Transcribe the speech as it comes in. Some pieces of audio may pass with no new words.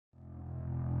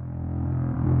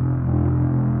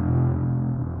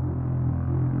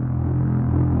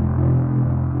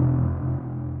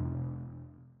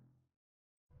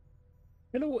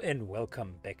Hello and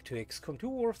welcome back to XCOM2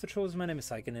 War of the Chosen. My name is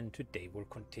Syken and today we're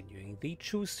continuing the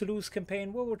Choose to Lose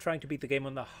campaign where we're trying to beat the game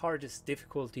on the hardest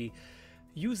difficulty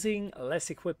using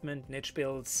less equipment, niche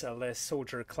builds, less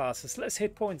soldier classes, less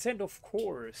hit points, and of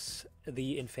course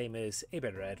the infamous A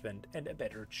Better Advent and A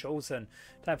Better Chosen.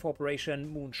 Time for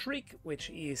Operation Moon Shriek,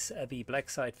 which is the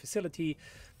BLACKSITE facility.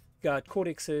 Got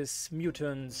codexes,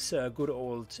 mutants, good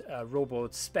old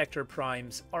robots, Spectre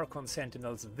Primes, Archon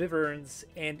Sentinels, Wyverns,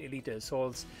 and Elite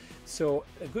Assaults. So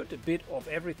a good bit of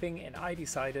everything, and I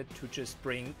decided to just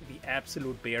bring the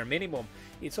absolute bare minimum.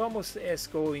 It's almost as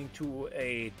going to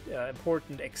a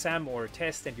important exam or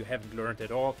test and you haven't learned at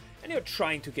all, and you're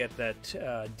trying to get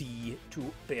that D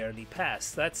to barely pass.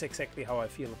 That's exactly how I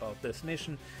feel about this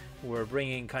mission. We're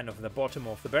bringing kind of the bottom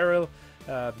of the barrel,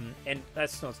 and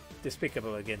that's not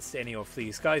despicable against any of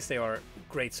these guys. They are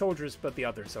great soldiers, but the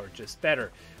others are just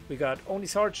better. We got only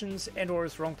sergeants,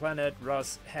 Endors, Wrong Planet,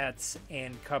 Russ, Hats,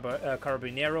 and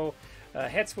Carabinero.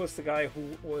 Hats was the guy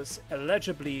who was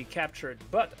allegedly captured,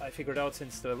 but I figured out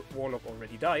since the Warlock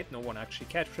already died, no one actually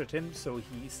captured him, so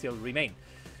he still remained.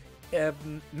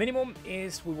 Minimum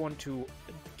is we want to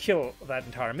kill that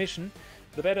entire mission.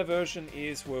 The better version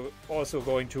is we're also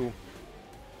going to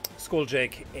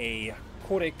skulljack a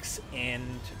codex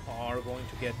and are going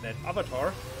to get that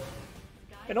avatar.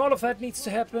 And all of that needs to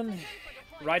happen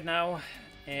right now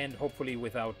and hopefully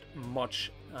without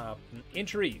much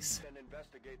injuries.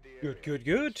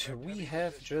 Good. We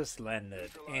have just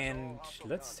landed and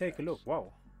let's take a look.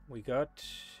 Wow, we got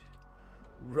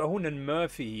Ronan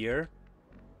Murphy here.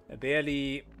 A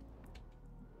barely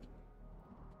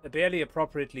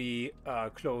appropriately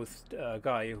clothed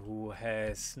guy who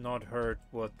has not heard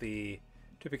what the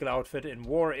typical outfit in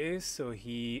war is, so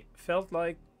he felt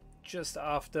like just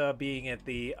after being at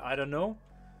the, I don't know,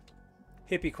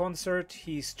 hippie concert,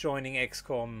 he's joining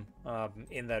XCOM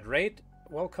in that raid.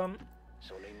 Welcome.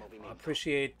 I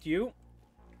appreciate you.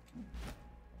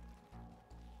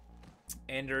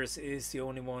 Anders is the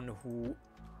only one who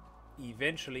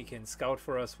eventually can scout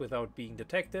for us without being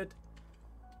detected.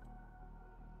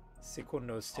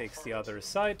 Secundos takes the other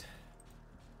side.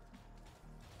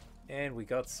 And we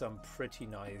got some pretty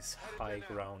nice high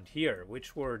ground here,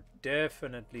 which we're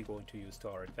definitely going to use to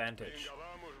our advantage.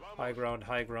 High ground.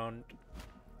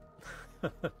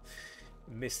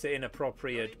 Mr.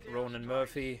 Inappropriate Ronan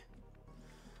Murphy.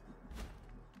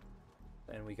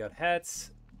 And we got Hats,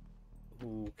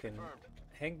 who can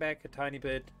hang back a tiny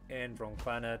bit, and Wrong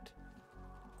Planet.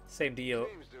 Same deal.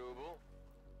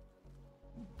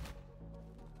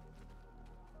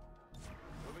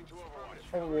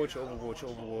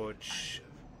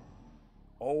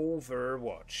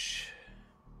 Overwatch.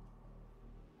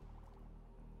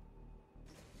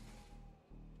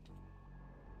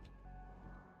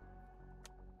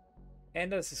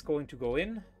 Anders is going to go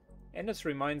in. Anders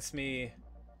reminds me,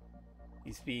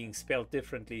 he's being spelled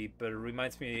differently, but it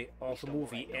reminds me of the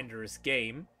movie Ender's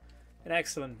Game. An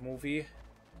excellent movie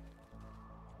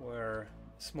where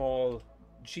small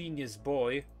genius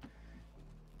boy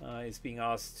is being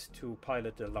asked to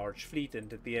pilot a large fleet,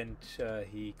 and at the end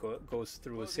he goes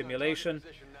through a simulation,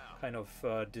 kind of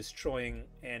destroying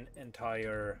an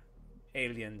entire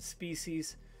alien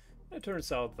species. It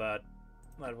turns out that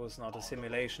that was not a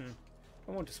simulation. I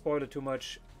don't want to spoil it too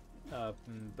much,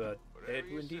 but it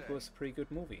indeed was a pretty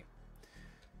good movie.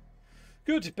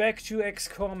 Good, back to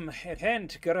XCOM at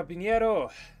hand. Carabinero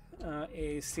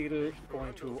is still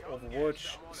going to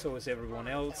Overwatch, so is everyone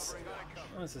else.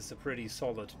 This is a pretty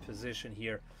solid position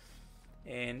here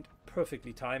and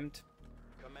perfectly timed.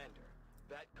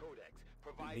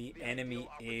 The enemy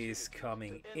is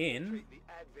coming in.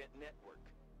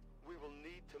 We will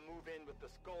need to move in with the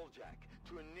skulljack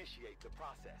to initiate the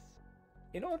process.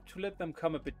 In order to let them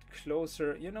come a bit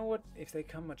closer, you know what? If they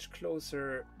come much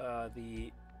closer,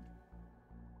 the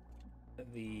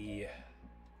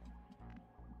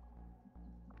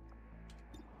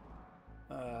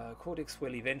Codex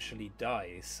will eventually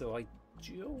die, so I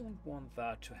don't want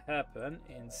that to happen.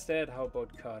 Instead, how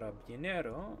about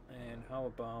Carabinero? And how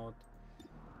about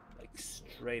like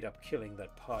straight up killing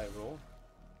that pyro?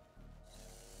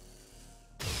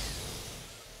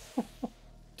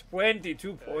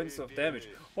 22 points of damage.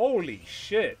 Holy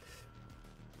shit!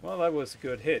 Well, that was a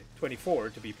good hit. 24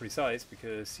 to be precise,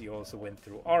 because he also went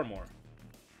through armor.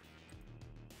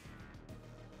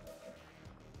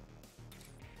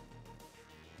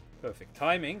 Perfect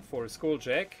timing for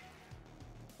skulljack.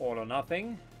 All or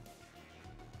nothing.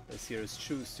 This here is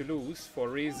Choose to Lose for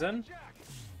a reason.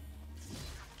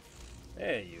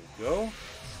 There you go.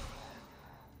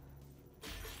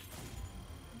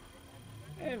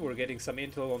 And we're getting some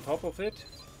intel on top of it.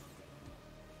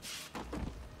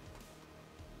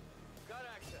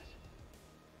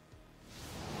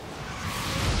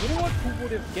 You know what? Who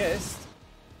would have guessed?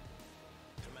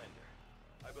 Commander,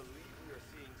 I believe we are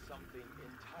seeing something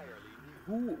entirely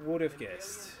new. Who would have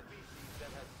guessed? Species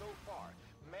that has so far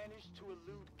managed to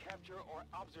elude capture or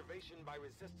observation by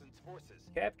resistance forces.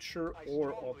 Capture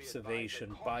or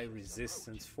observation by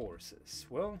resistance forces.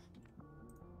 Well,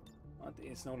 that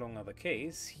is no longer the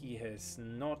case. He has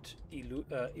not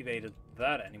evaded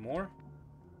that anymore.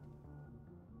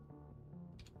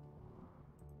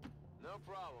 No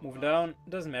problem. Moving down,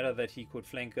 doesn't matter that he could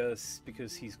flank us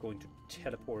because he's going to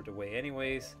teleport away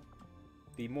anyways.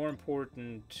 The more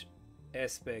important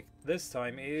aspect this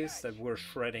time is that we're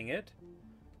shredding it.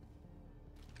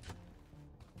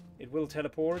 It will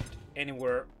teleport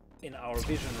anywhere in our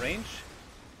vision range.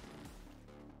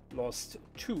 Lost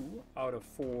 2 out of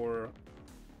 4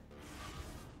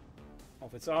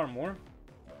 of its armor.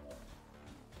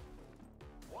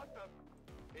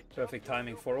 Perfect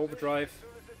timing for overdrive.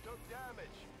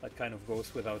 That kind of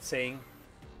goes without saying.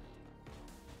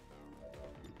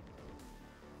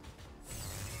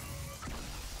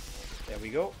 There we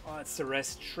go. Oh, it's the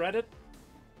rest shredded.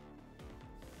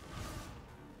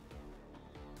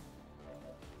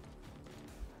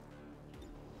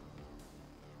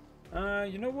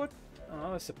 You know what?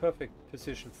 Oh, it's a perfect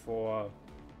position for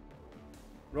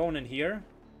Ronin here.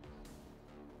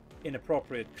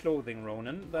 Inappropriate clothing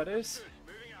Ronin, that is.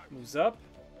 Moves up.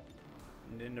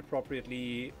 And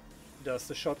inappropriately does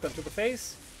the shotgun to the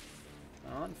face.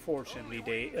 Unfortunately,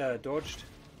 they dodged.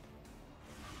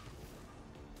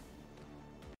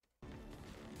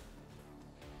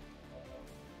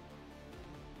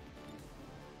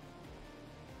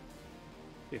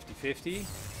 $50-50.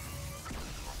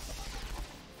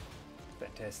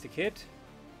 Fantastic hit.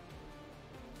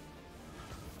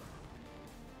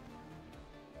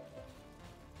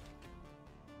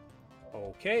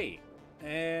 Okay,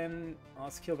 and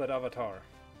let's kill that avatar.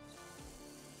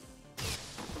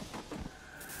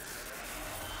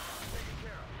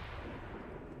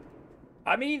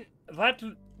 I mean, that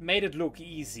made it look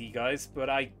easy, guys, but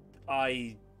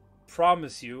I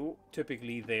promise you,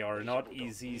 typically they are not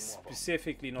easy,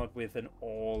 specifically not with an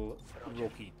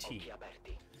all-rookie team.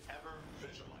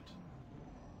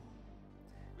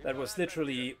 That was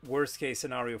literally worst case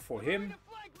scenario for him.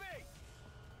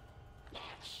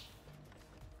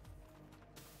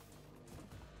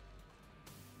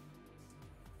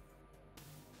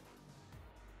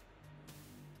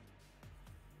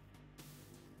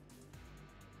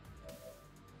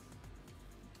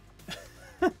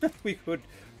 We could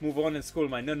move on and school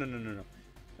mine. No.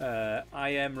 I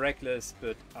am reckless,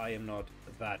 but I am not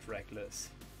that reckless.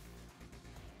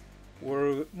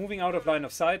 We're moving out of line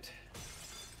of sight.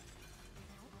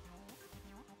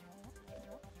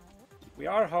 We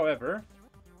are, however,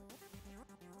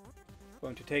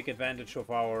 going to take advantage of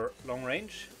our long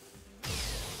range.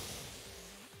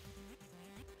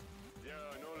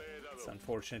 It's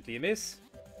unfortunately a miss.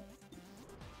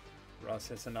 Russ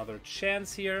has another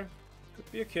chance here.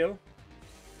 Could be a kill.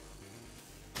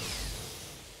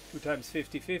 2 times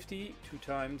 50-50, 2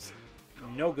 times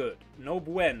no good. No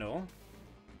bueno.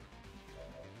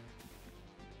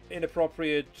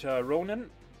 Inappropriate Ronin,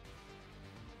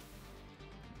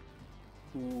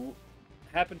 who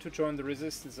happened to join the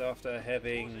resistance after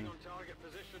having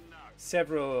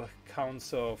several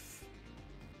counts of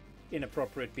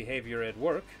inappropriate behavior at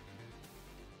work.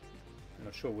 I'm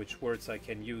not sure which words I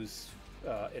can use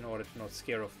in order to not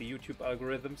scare off the YouTube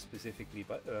algorithm, specifically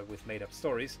with made-up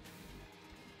stories.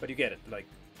 But you get it, like,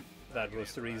 that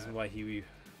was the reason why he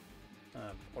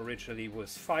originally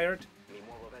was fired.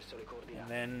 And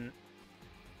then,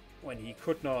 when he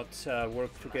could not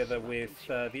work together with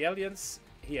the Aliens,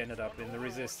 he ended up in the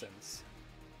Resistance.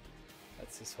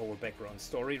 That's his whole background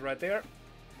story right there.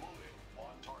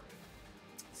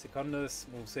 Secundus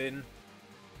moves in.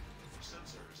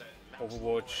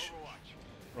 Overwatch.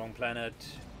 Wrong planet.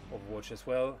 Overwatch as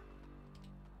well.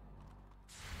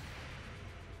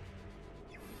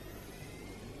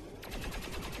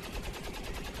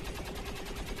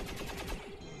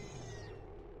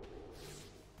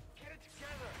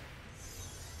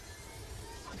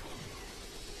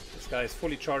 This guy is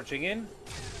fully charging in.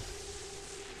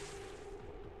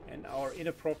 And our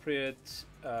inappropriate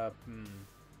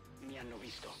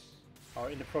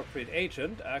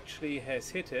agent actually has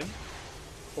hit him.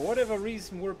 For whatever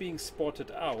reason, we're being spotted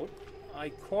out. I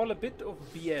call a bit of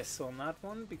BS on that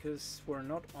one because we're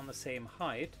not on the same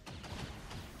height.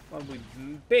 Well, we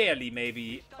barely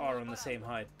maybe are on the same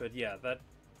height, but yeah,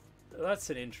 that's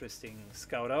an interesting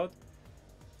scout out.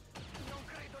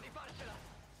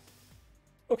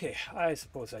 Okay, I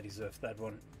suppose I deserved that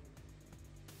one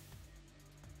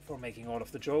for making all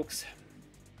of the jokes.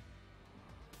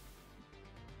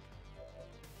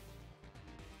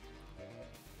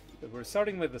 But we're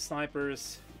starting with the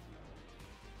snipers.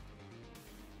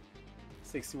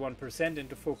 61%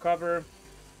 into full cover.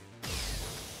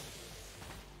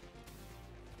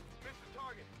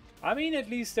 I mean, at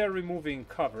least they're removing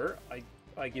cover.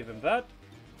 I give them that.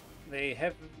 They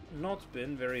have not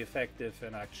been very effective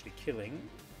in actually killing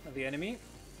the enemy.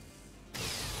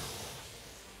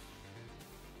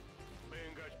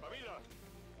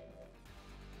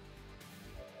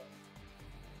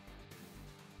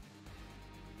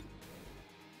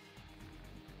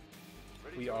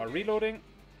 We are reloading.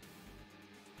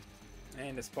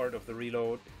 And as part of the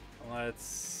reload,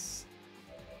 let's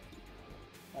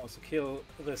also kill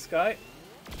this guy.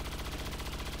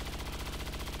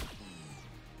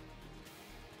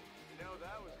 You know,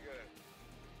 that was good.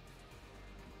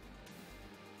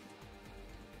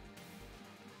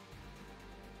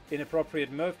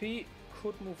 Inappropriate Murphy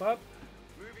could move up.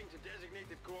 Moving to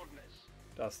designated coordinates.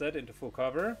 Does that into full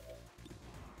cover.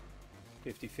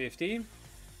 50-50.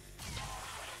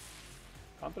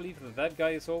 Can't believe that that guy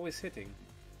is always hitting.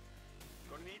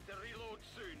 Gonna need to reload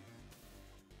soon.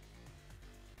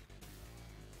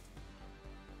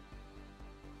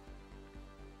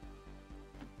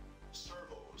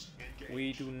 Servos engaged.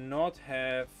 We do not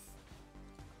have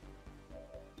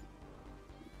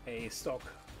a stock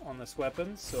on this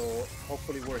weapon, so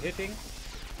hopefully we're hitting.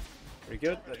 Very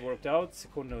good, that worked out.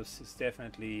 Secundus is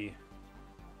definitely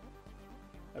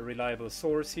a reliable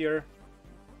source here.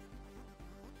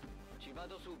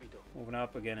 Moving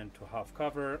up again into half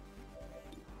cover.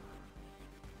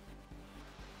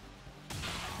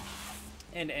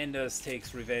 And Enders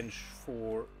takes revenge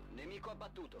for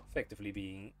effectively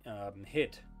being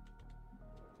hit.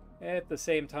 At the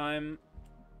same time,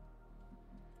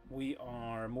 we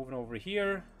are moving over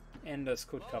here. Enders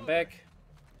could come back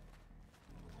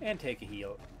and take a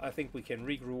heal. I think we can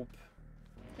regroup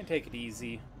and take it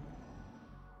easy.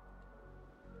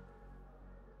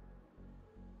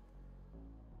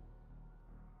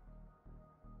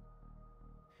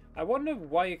 I wonder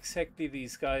why exactly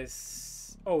these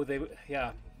guys... Oh, they...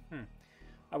 yeah.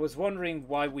 I was wondering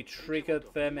why we triggered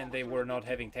them and they were not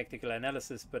having tactical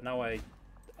analysis, but now I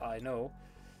know.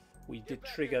 We did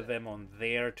trigger them on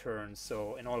their turn,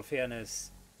 so in all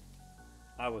fairness,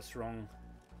 I was wrong.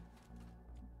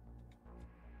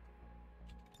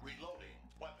 Reloading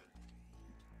weapon.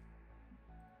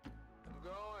 I'm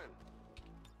going.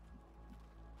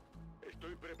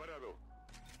 Estoy preparado.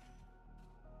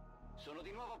 Sono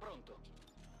di nuovo pronto.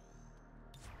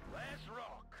 Let's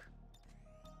rock.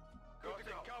 Got it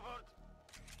covered.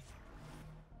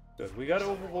 Good, we got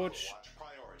Overwatch.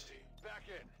 Priority. Back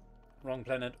in. Wrong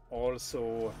Planet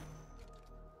also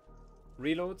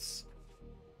reloads.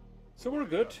 So we're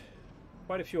good.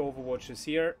 Quite a few Overwatches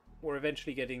here. We're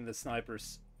eventually getting the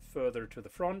snipers further to the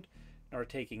front. And are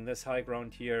taking this high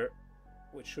ground here,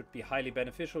 which should be highly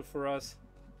beneficial for us.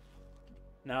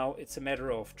 Now it's a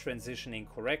matter of transitioning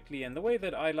correctly, and the way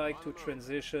that I like to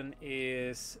transition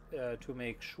is to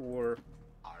make sure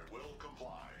I will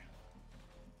comply.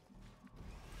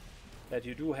 that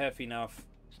you do have enough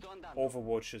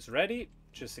Overwatches ready,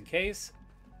 just in case.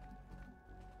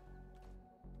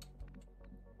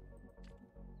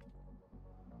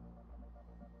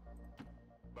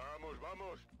 Vamos,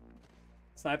 vamos.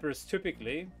 Snipers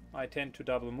typically, I tend to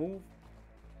double move,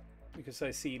 because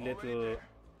I see little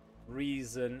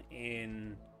reason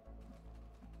in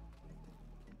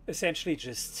essentially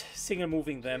just single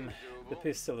moving them. The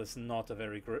pistol is not a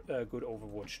very good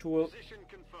Overwatch tool. Position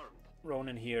confirmed.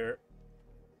 Ronin here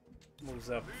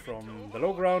moves up from the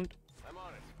low ground. I'm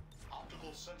on it. Optical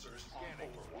sensors on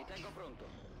Overwatch. Tengo pronto.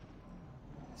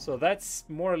 So that's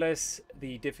more or less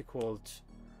the difficult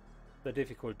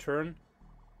turn.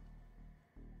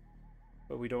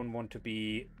 But we don't want to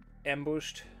be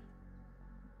ambushed.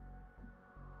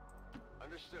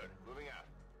 Understood. Moving out.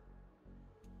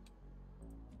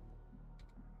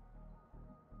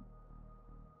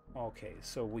 Okay,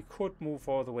 so we could move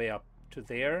all the way up to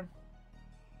there.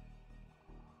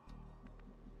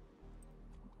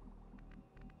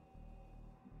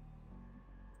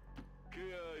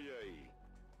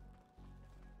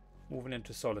 Moving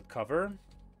into solid cover.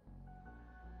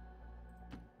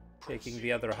 Taking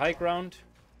the other high ground.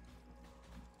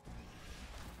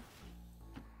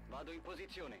 Vado in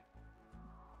posizione.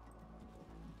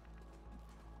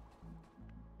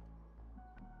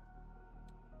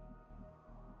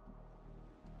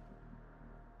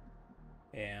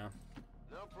 Yeah.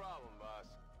 No problem, boss.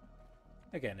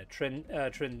 Again, a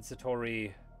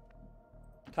transitory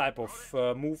type of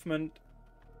movement.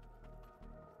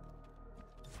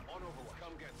 On Overwatch.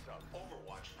 Come get some.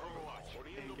 Overwatch.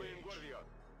 Poniéndome en guardia.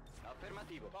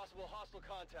 Afirmativo. Possible hostile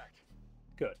contact.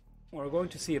 Good. We're going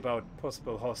to see about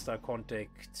possible hostile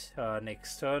contact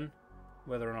next turn,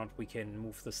 whether or not we can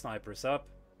move the snipers up.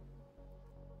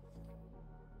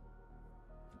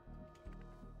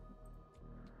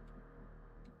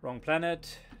 Wrong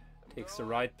planet. Takes the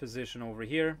right position over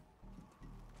here.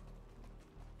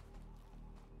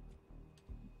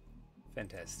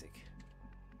 Fantastic.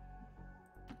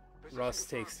 Russ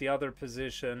takes the other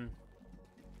position.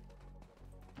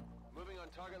 Moving on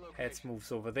target location. Heads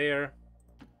moves over there.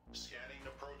 Scanning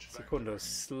approach vector. Secundo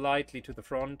slightly to the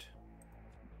front.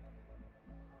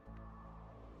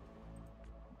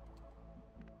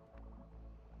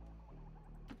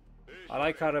 I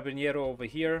like Carabiniero over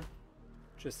here,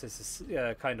 just as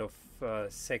a kind of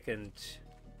second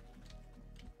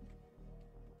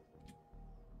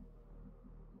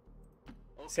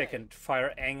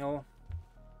fire angle.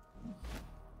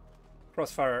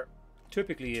 Crossfire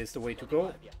typically is the way to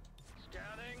go,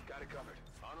 Scanning. Got it covered.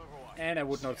 On Overwatch. and I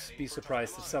would not be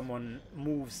surprised if someone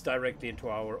moves directly into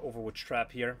our Overwatch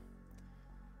trap here.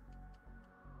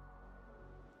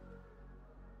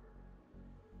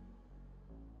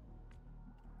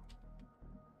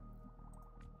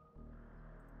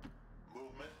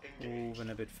 Movement engaged.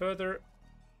 Moving a bit further,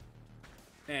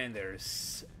 and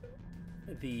there's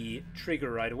the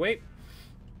trigger right away.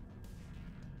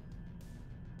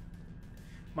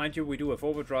 Mind you, we do have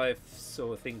overdrive,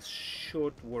 so things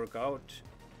should work out.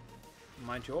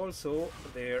 Mind you also,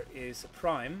 there is a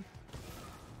prime.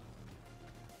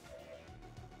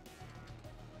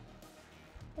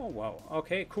 Oh wow,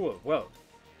 okay, cool. Well,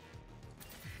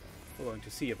 we're going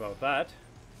to see about that.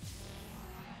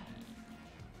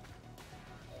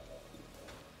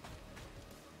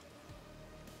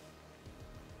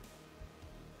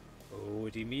 Oh,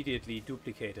 it immediately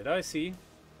duplicated. I see.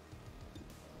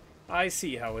 I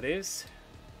see how it is.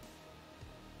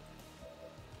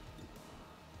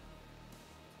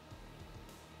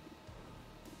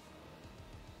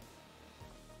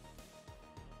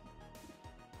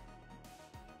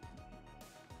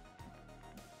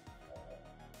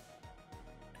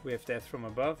 Do we have death from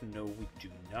above? No, we do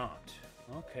not.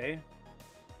 Okay.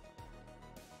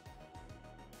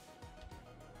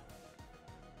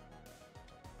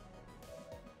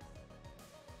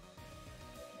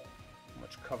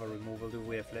 Cover removal do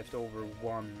we have left over?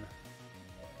 1,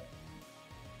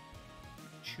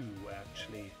 2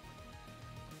 actually.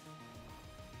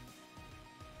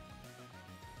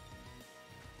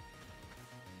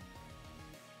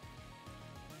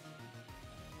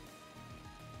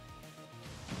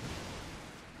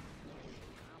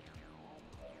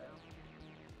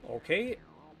 Okay,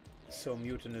 so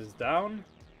Mutant is down.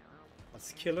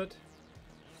 Let's kill it.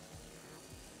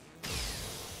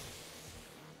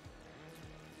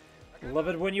 Love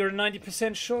it when your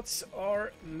 90% shots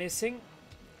are missing.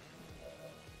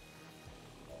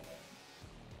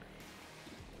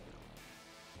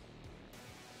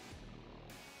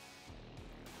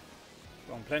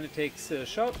 Wrong planet takes a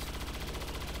shot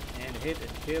and hit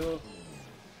and kill.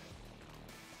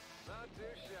 Not too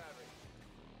shabby.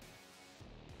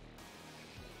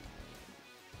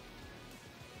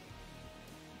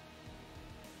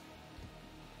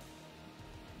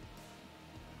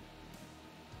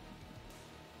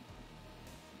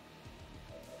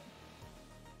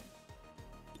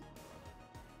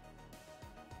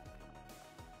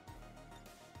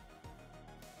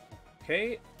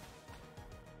 Okay.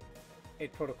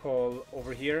 8 protocol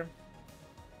over here.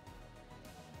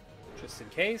 Just in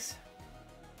case.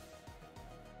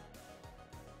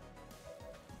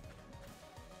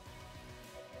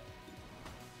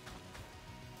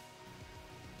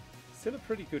 Still a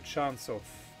pretty good chance of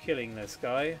killing this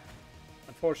guy.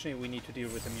 Unfortunately, we need to deal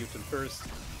with the mutant first.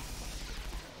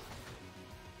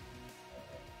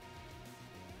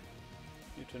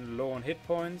 Mutant low on hit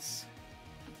points.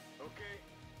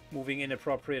 Moving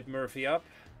inappropriate Murphy up,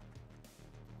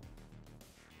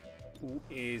 who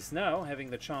is now having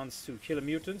the chance to kill a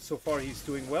mutant. So far he's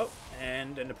doing well,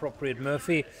 and an appropriate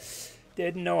Murphy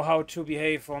didn't know how to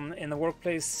behave in the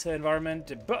workplace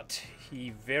environment, but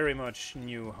he very much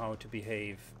knew how to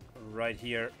behave right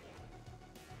here.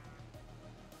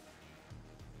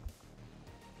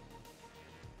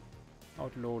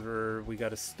 Outloader, we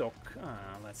got a stock. Ah,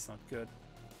 that's not good.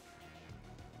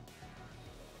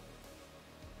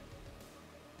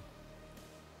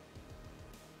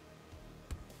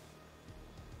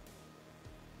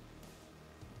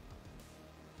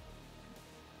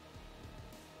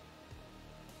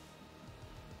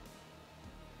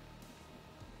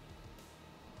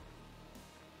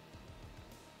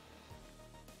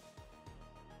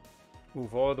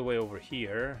 Move all the way over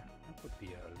here. That would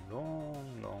be a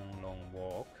long, long, long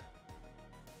walk.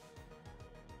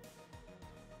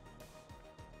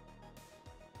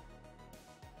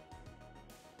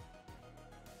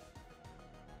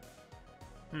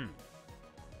 I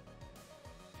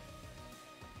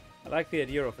like the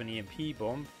idea of an EMP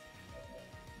bomb.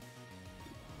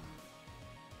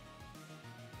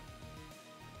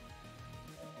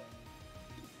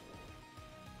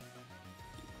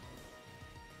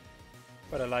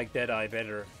 But I like Deadeye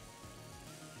better.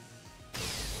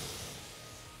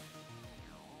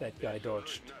 That guy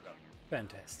dodged.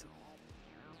 Fantastic.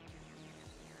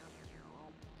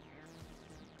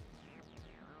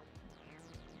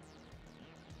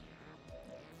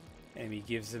 And he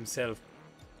gives himself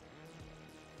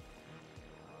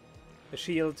a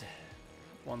shield,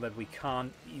 one that we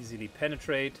can't easily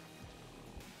penetrate.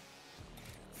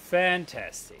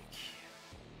 Fantastic.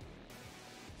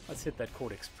 Let's hit that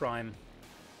Codex Prime.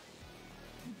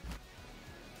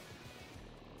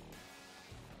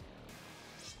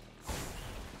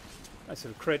 Nice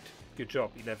little crit. Good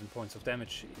job. 11 points of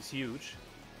damage is huge.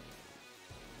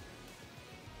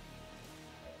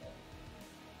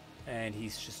 And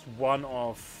he's just one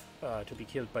off to be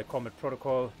killed by Combat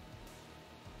Protocol.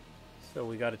 So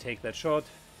we gotta take that shot.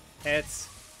 Heads.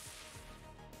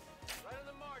 Right on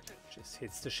the margin. Just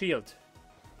hits the shield.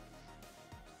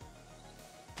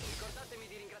 Ricordatemi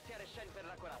di ringraziare Shen per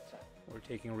la corazza. We're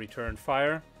taking return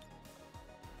fire.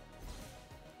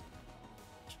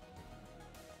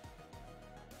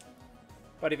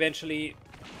 But eventually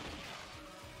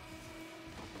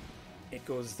it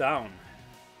goes down.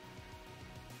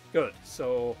 Good,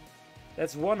 so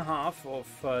that's one half of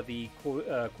the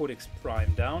Codex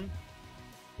Prime down.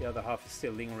 The other half is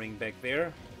still lingering back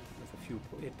there with a few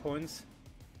hit points.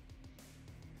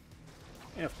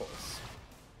 And of course,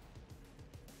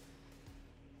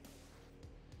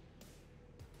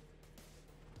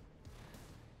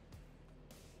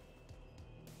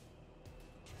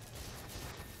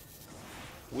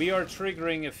 we are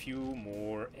triggering a few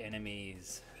more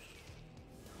enemies.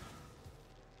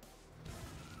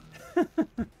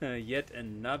 Yet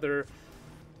another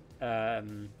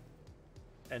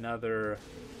another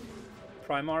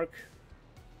Primarch.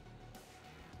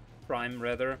 Prime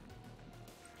rather.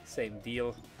 Same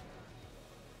deal.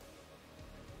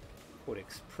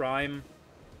 Codex Prime.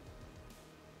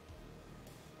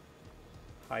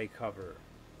 High cover.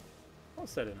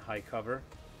 How's that in high cover?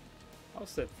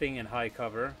 How's that thing in high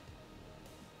cover?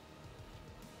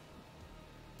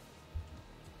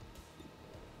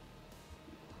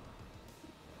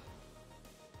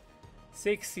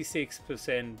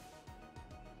 %66%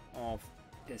 of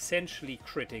essentially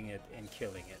critting it and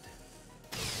killing it.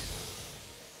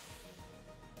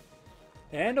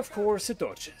 And of course it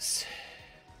dodges.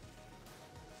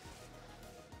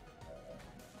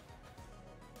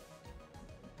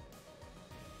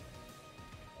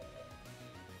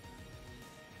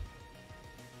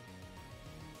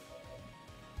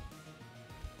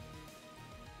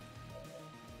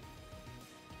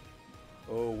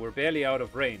 Oh, we're barely out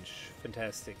of range.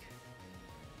 Fantastic.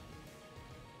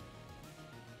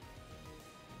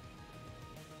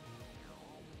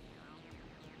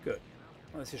 Good.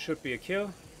 Well, this should be a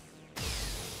kill.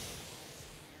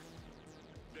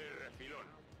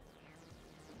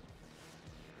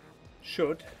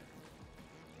 Should.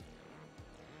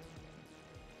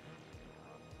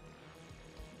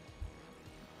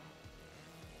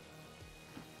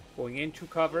 Going into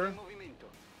cover.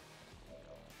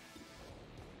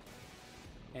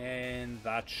 And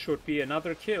that should be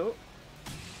another kill.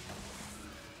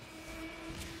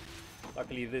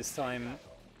 Luckily this time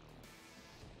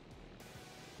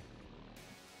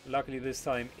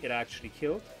it actually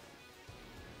killed.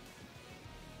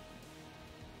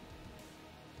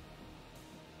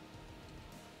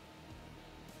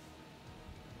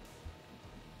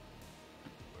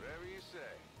 Whatever you say.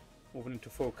 Moving into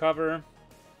full cover.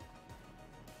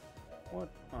 What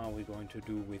are we going to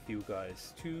do with you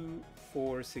guys? 2,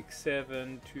 4, 6,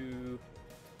 7, 2,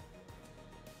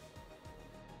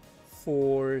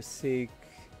 4, 6.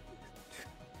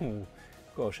 Oh,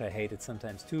 gosh, I hate it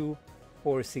sometimes. 2,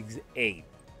 4, 6, 8.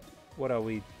 What are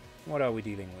we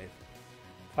dealing with?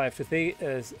 5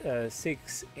 to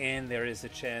 6, and there is a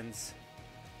chance.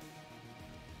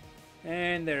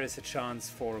 And there is a chance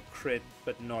for crit,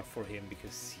 but not for him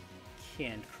because he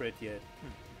can't crit yet.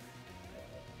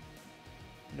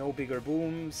 No bigger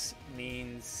booms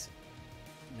means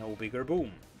no bigger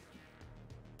boom.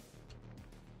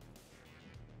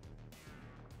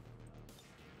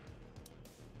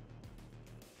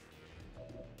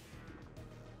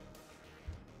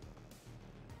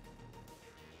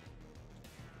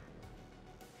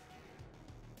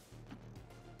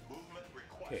 Movement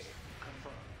request Okay.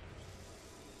 confirmed.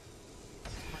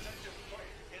 Protective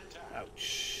plate intact.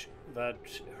 Ouch. That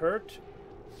hurt.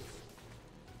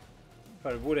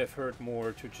 But it would have hurt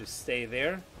more to just stay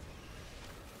there.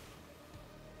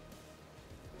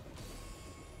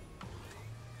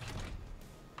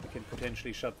 We can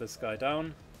potentially shut this guy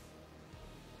down.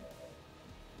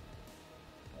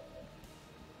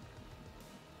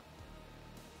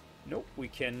 Nope, we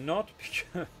cannot,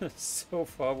 because so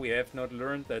far we have not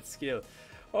learned that skill.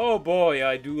 Oh boy,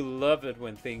 I do love it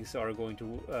when things are going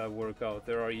to work out.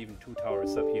 There are even 2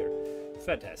 towers up here.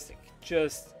 Fantastic.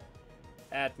 Just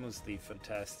atmosly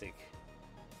fantastic.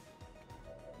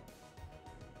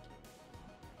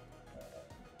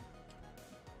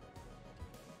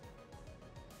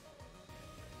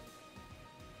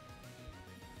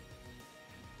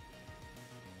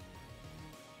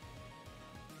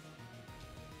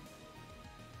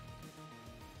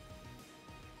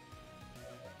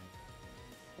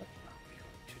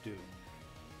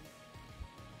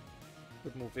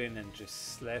 Could move in and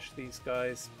just slash these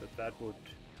guys, but that would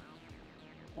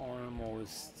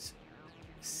almost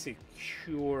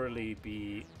securely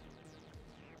be...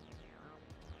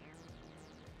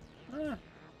 it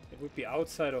would be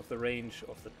outside of the range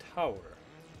of the tower.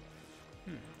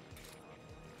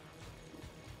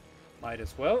 Might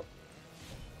as well.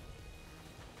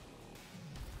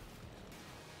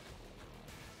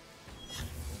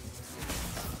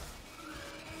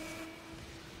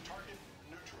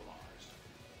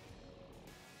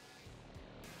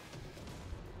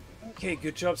 Okay,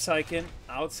 good job, Syken.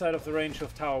 Outside of the range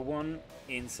of Tower 1,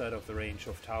 inside of the range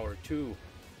of Tower 2.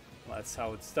 Well, that's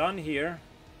how it's done here.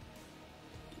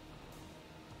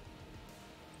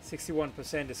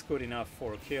 61% is good enough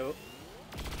for a kill.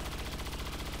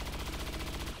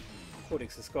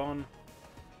 Codex is gone.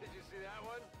 Did you see that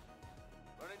one?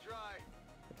 Running dry.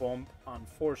 The bomb,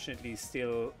 unfortunately,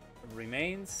 still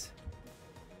remains.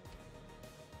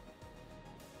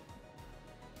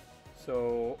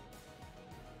 So...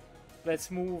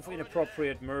 let's move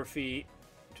inappropriate Murphy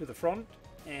to the front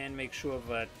and make sure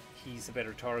that he's a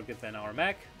better target than our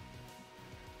mech.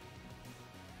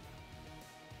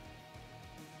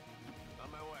 On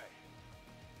my way.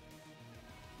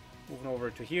 Moving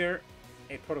over to here,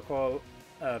 a protocol,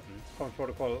 common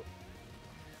protocol,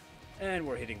 and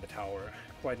we're hitting the tower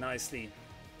quite nicely.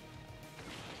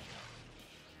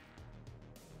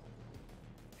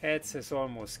 Heads has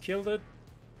almost killed it.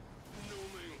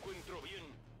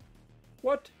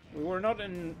 What? We were not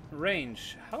in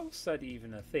range. How's that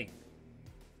even a thing?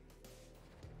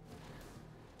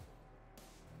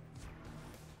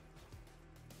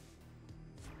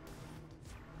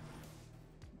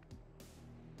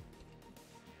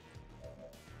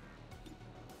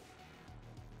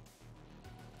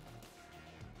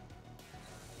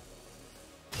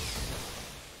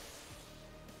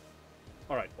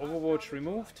 Alright, Overwatch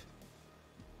removed.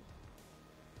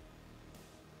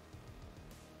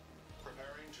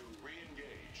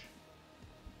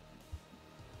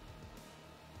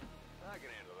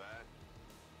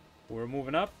 We're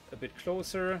moving up a bit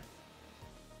closer.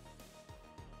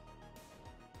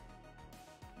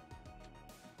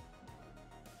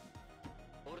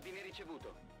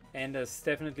 Anders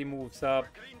definitely moves up.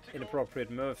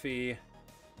 Inappropriate Murphy.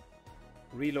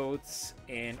 Reloads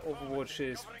and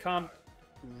Overwatches. We can't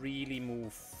really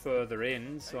move further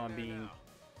in, so I'm being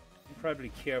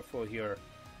incredibly careful here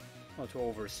not to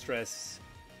overstress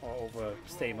or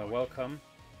overstay my welcome.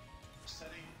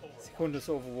 Secundus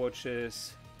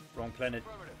Overwatches. Wrong planet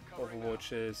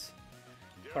Overwatches.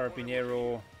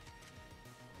 Carabinero.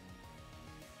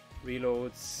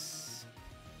 Reloads.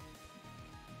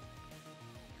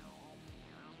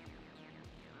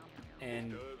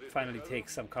 And finally take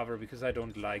some cover because I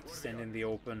don't like to stand in the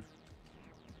open.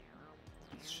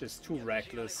 It's just too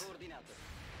reckless.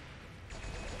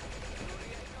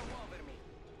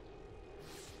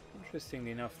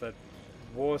 Interestingly enough, that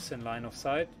was in line of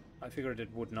sight. I figured it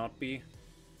would not be.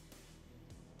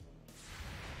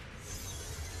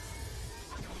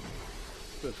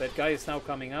 Good, that guy is now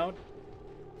coming out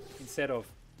instead of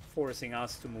forcing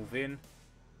us to move in.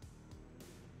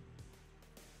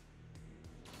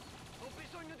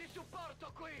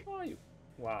 Oh, you...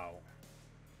 wow.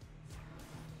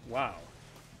 Wow.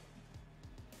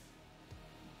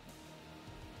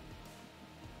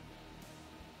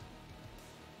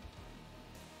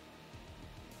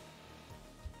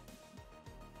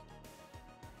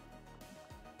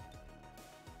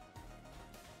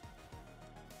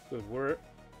 Good, we're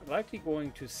likely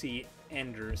going to see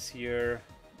Enders here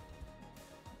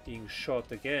being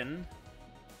shot again.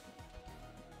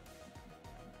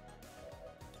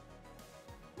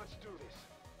 Let's do this.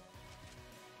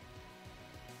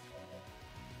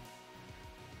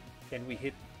 Can we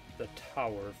hit the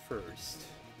tower first?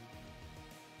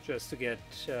 just to get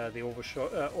the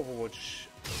Overwatch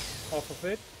off of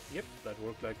it. Yep, that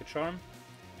worked like a charm.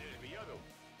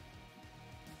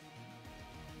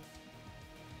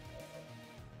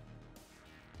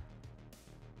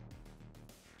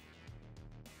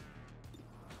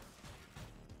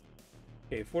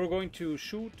 Okay, if we're going to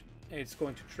shoot, it's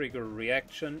going to trigger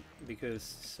reaction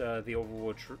because the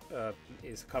Overwatch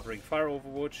is covering fire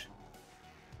Overwatch.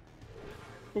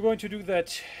 We're going to do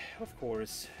that, of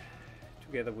course,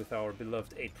 together with our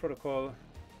beloved 8 protocol.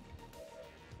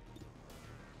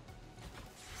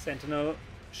 Sentinel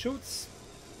shoots,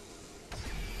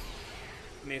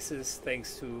 misses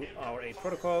thanks to our 8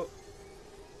 protocol.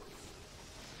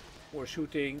 We're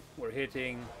shooting, we're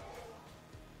hitting.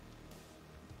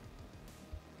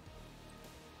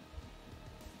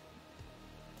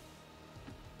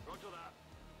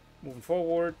 Moving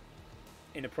forward,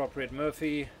 inappropriate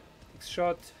Murphy, takes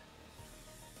shot.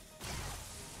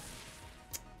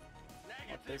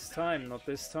 Not this time, not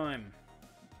this time.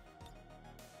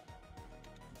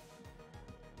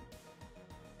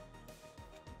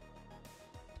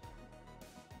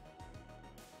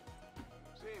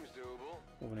 Seems doable.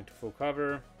 Moving into full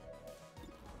cover.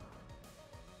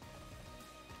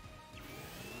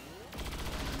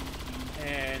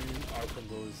 And Arkham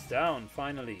goes down,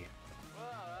 finally. Well,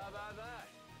 how about that?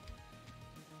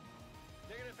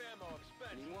 Negative ammo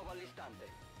expect. Mi muovo all'istante.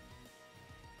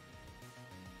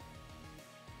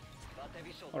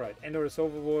 Fatevi sotto. Alright, Endor's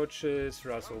Overwatches,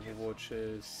 Russ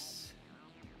Overwatches.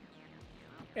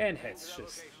 And Hetz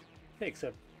just takes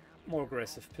a more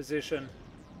aggressive position.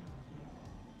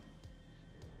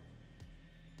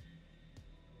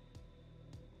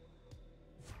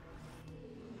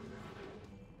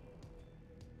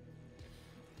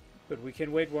 But we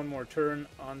can wait one more turn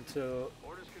until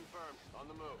Orders confirmed. On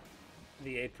the move.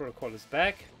 the 8 protocol is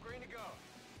back. Green to go.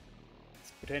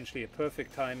 It's potentially a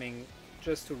perfect timing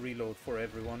just to reload for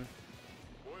everyone.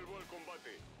 Vuelvo al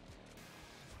combate.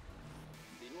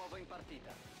 Di nuovo in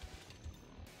partita.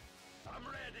 I'm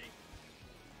ready.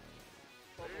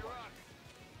 Ready to rock.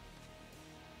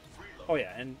 Oh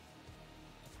yeah,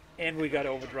 and we got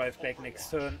overdrive back next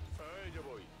turn. Yo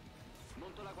voy.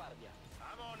 Monto la guardia.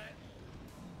 I'm on it.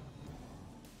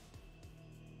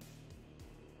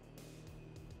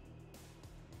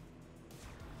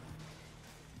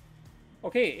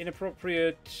 Okay,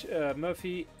 inappropriate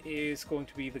Murphy is going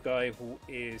to be the guy who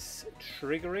is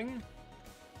triggering.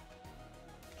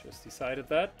 Just decided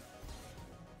that.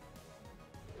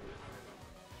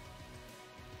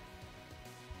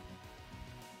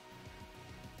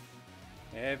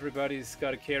 Everybody's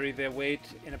got to carry their weight.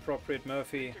 Inappropriate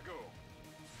Murphy. To go.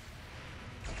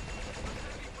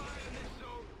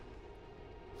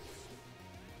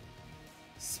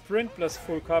 Sprint plus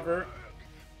full cover.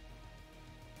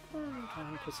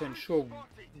 100% sure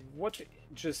what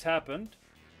just happened.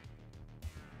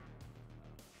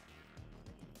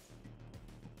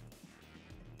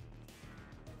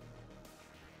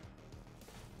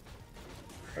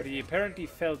 But he apparently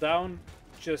fell down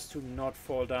just to not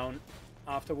fall down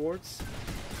afterwards.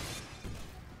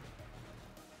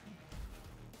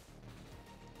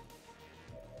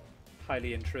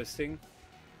 Highly interesting.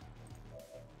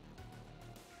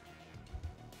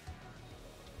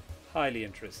 Highly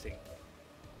interesting.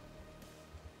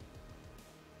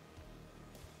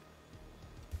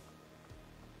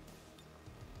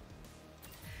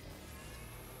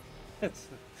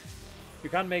 You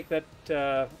can't make that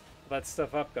that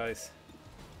stuff up, guys.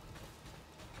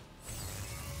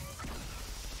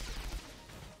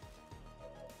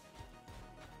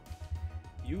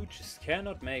 You just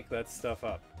cannot make that stuff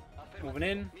up. Moving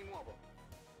in. Mi muovo.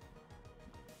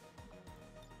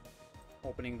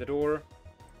 Opening the door.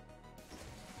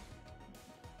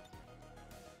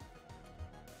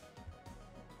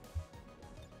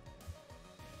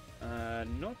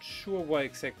 Not sure why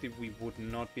exactly we would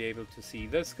not be able to see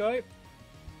this guy.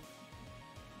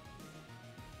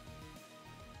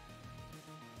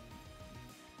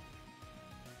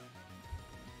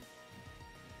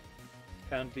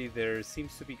 Apparently there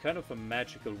seems to be kind of a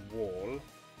magical wall.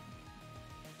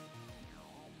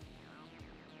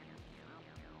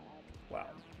 Wow.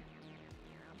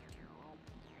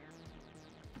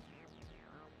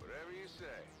 Whatever you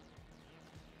say.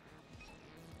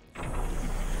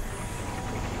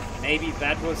 Maybe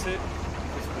that was it,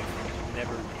 because we've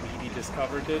never really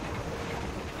discovered it.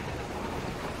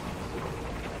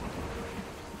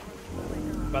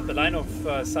 But the line of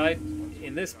sight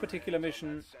in this particular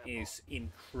mission is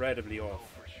incredibly off.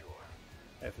 For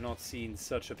sure. I've not seen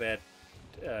such a bad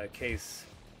case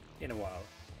in a while.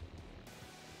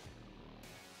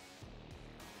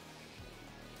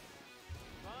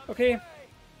 Okay,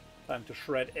 Time to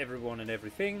shred everyone and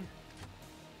everything.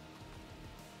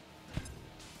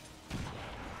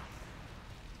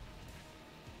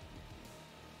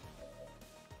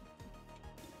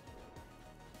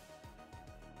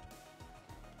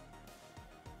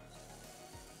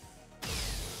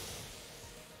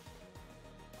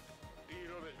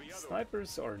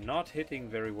 Snipers are not hitting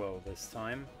very well this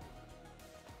time.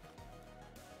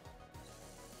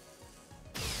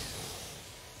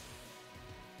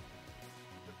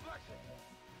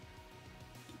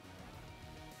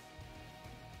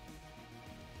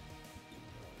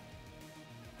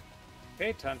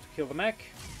 Okay, time to kill the mech.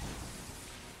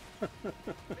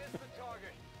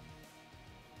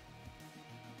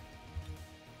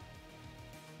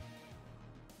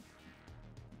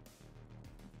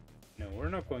 No, we're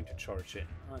not going to charge in.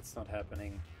 That's not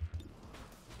happening.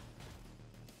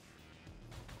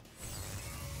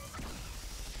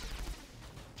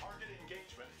 Target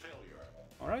engagement failure.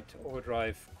 Alright,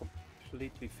 overdrive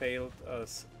completely failed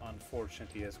us,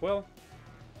 unfortunately, as well.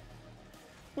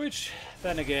 Which,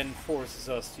 then again, forces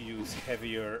us to use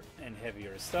heavier and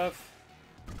heavier stuff.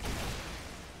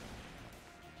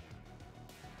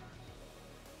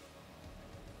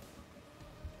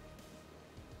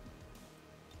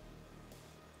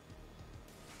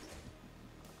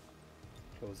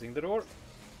 Closing the door,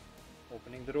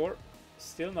 opening the door,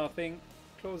 still nothing,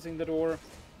 closing the door,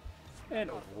 and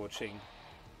overwatching.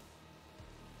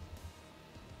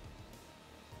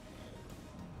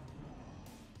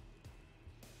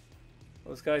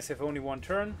 Those guys have only one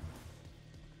turn.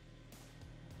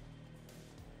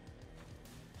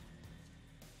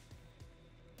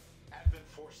 Advent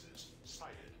forces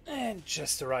sighted. And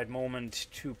just the right moment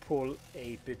to pull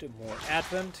a bit more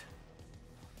Advent.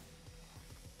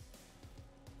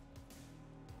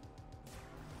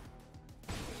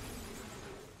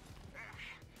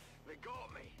 They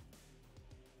got me.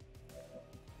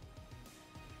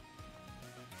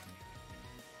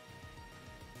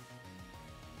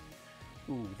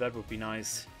 Ooh, that would be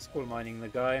nice. Skull mining the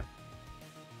guy.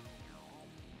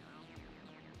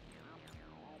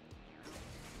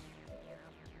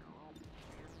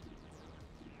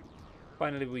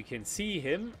 Finally we can see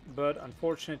him, but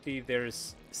unfortunately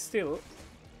there's still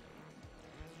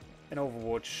an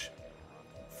Overwatch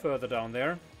further down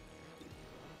there.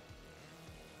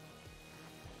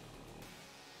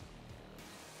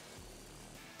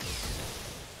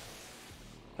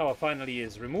 Tower finally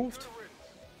is removed.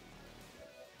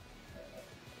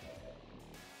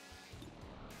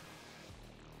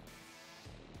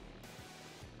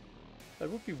 That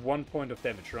would be 1 point of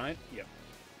damage, right? Yep.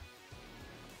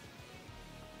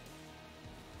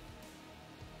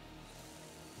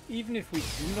 Even if we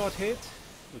do not hit,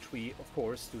 which we of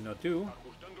course do not do,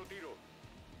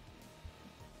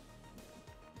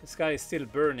 this guy is still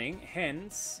burning,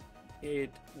 hence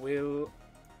it will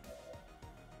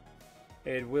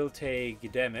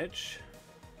take damage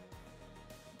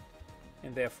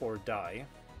and therefore die.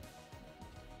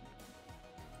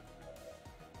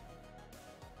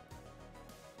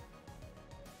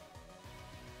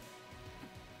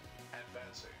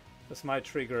 Advancing. This might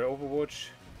trigger Overwatch.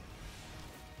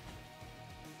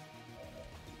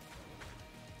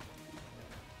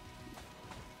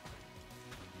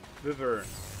 Wyvern,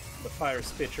 the fire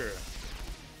spitter.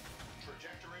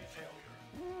 Trajectory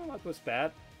failure. Oh, that was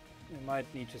bad. We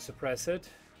might need to suppress it.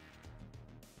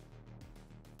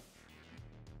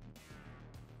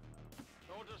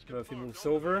 Murphy moves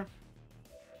over.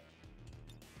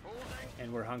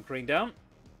 And we're hunkering down.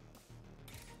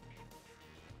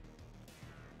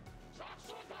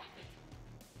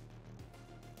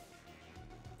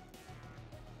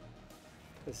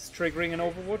 This is triggering an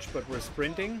Overwatch, but we're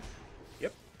sprinting.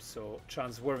 Yep, so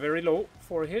chances were very low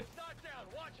for a hit.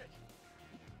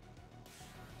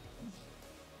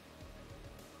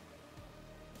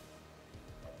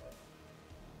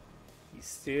 He's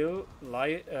still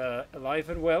alive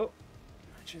and well,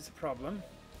 which is a problem.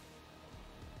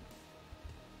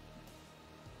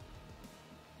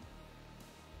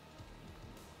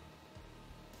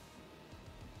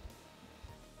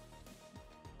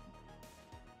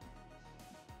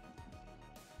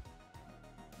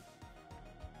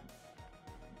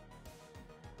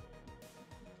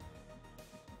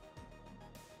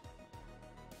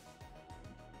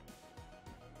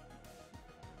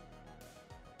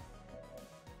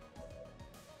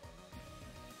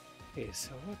 Okay,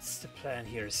 so what's the plan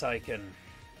here, Syken?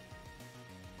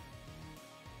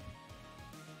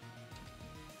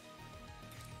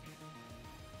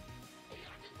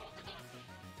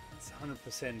 It's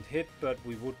 100% hit, but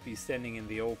we would be standing in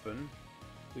the open.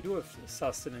 We do have a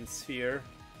sustenance sphere.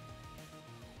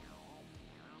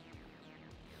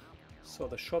 So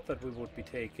the shot that we would be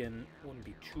taking wouldn't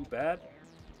be too bad.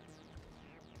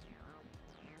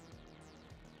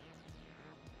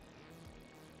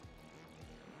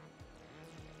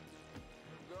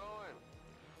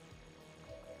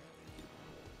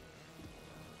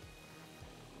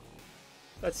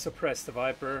 Let's suppress the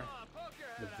Viper,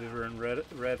 the Wyvern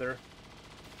rather.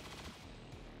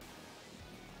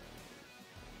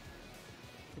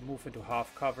 Move into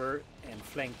half cover and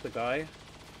flank the guy.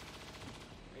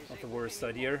 Not the worst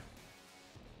idea.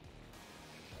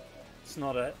 It's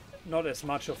not as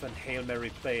much of an Hail Mary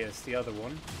play as the other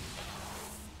one.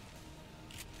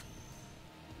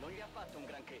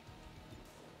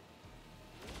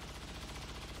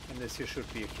 And this here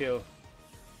should be a kill.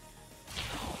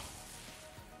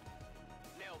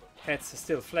 Heads is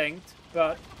still flanked,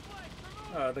 but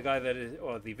the guy that is,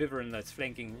 or the Wyvern that's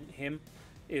flanking him,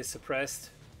 is suppressed.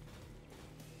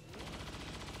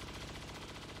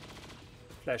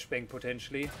 Flashbang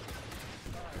potentially.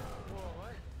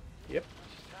 Yep.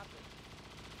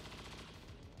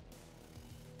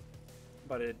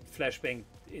 But it flashbanged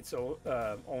its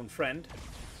own friend.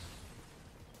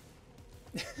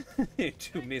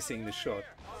 To missing the shot.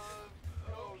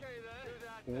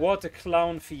 What a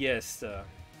clown fiesta.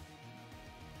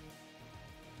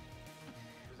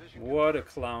 What a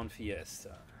clown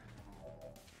fiesta.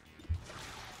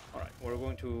 Alright, we're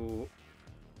going to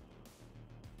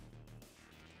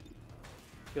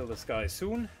kill this guy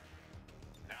soon.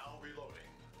 Now reloading.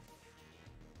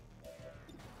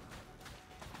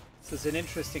 This is an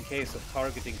interesting case of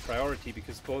targeting priority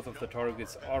because both of the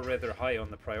targets are rather high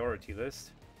on the priority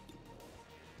list.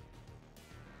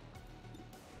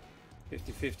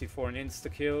 50-50 for an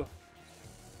insta-kill.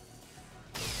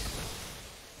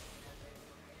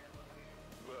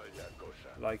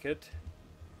 Like it.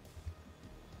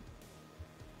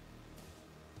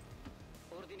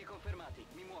 Ordini confermati,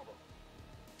 mi muovo.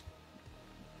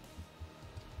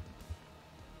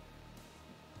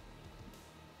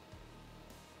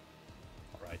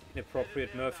 Alright,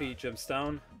 inappropriate Murphy jumps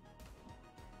down.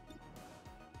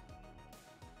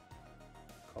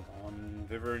 Come on,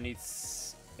 Wyvern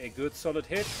needs a good solid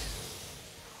hit.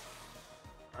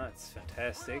 That's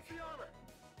fantastic.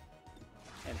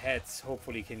 And Heads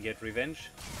hopefully can get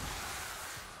revenge.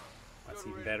 That's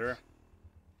even better.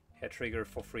 Head trigger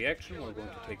for free action. We're going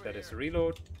to take that as a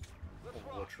reload.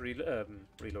 Overwatch,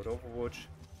 reload Overwatch.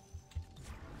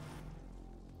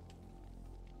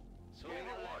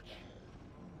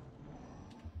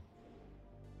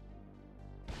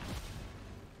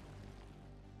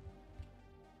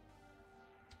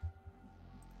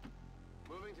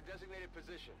 Moving to designated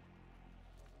position.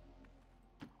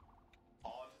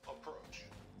 On approach.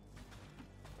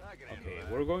 Okay,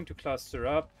 we're going to cluster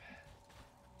up.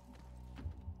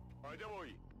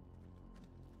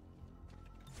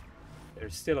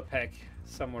 There's still a pack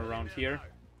somewhere around here.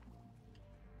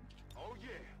 Oh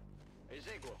yeah.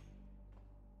 Eseguo.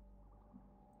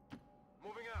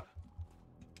 Moving out.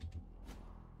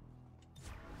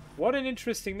 What an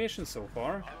interesting mission so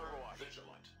far.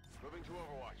 Vigilant. Moving to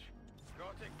Overwatch.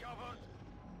 Got it covered.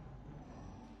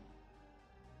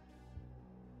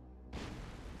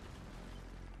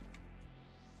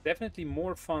 Definitely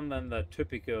more fun than the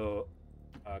typical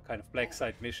kind of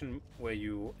BLACKSITE mission where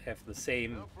you have the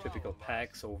same typical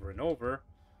packs over and over.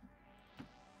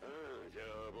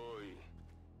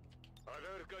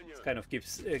 It kind of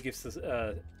gives this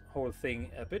whole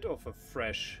thing a bit of a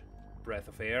fresh breath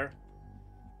of air.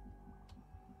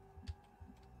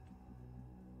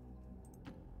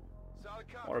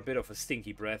 Or a bit of a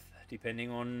stinky breath,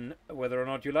 depending on whether or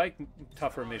not you like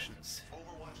tougher missions.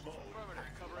 Overwatch mode.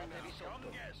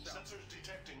 Sensors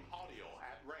detecting audio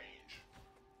at range.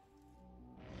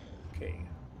 Okay.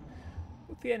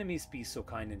 Would the enemies be so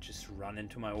kind and just run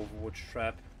into my Overwatch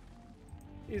trap?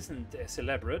 Isn't as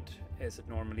elaborate as it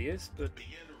normally is, but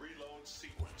Begin reload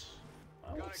sequence.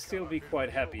 I would still be quite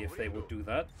happy if they would do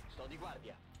that. Sto di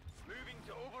guardia. Moving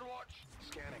to Overwatch.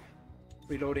 Scanning.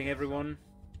 Reloading everyone.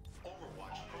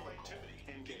 Overwatch proactivity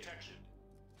in detection.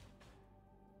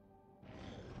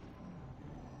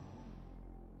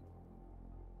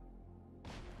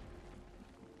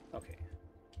 Okay.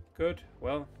 Good.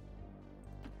 Well,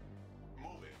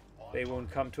 Moving. On they won't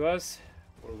come to us.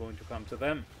 We're going to come to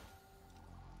them.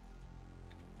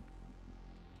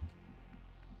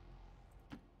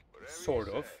 Sort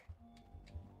of.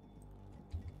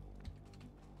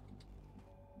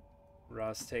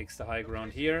 Ras takes the high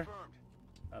ground here.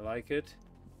 I like it.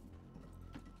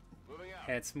 Moving out.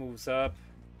 Heads moves up.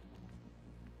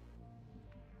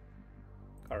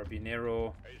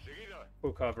 Carabinero. Enseguida.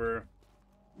 Full cover.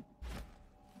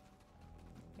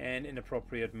 And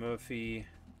inappropriate Murphy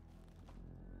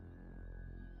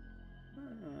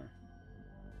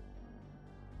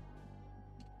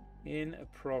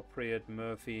Inappropriate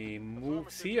Murphy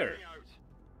moves here.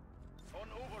 On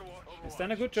Overwatch. He's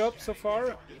done a good job so far.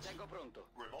 Mi tengo pronto.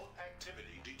 Remote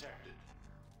activity detected.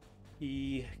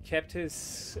 He kept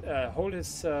his hold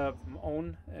his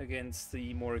own against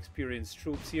the more experienced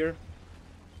troops here,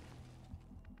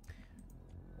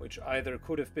 which either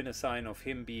could have been a sign of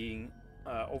him being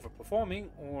overperforming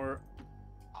or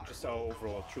just our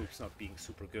overall troops not being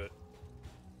super good.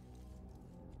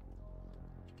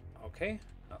 Okay,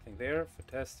 nothing there.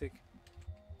 Fantastic.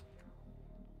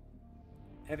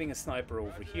 Having a sniper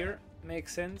over here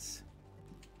makes sense.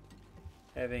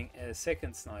 Having a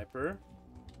second sniper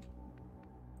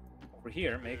over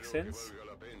here makes sense.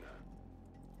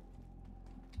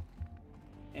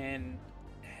 And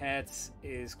Hats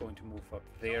is going to move up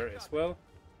there as well.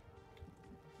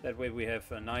 That way we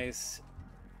have a nice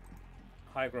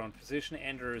high ground position.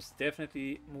 Anders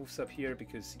definitely moves up here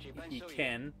because he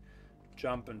can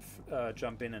jump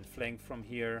in and flank from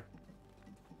here.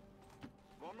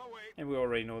 On my way. And we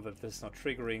already know that this is not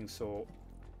triggering, so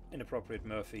Inappropriate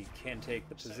Murphy can take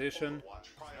the position.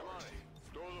 Overwatch priority.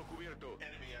 Todo cubierto.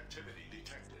 Enemy activity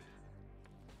detected.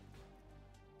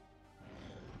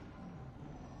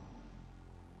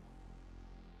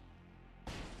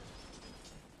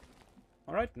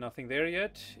 Alright, nothing there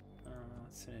yet.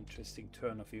 It's an interesting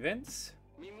turn of events.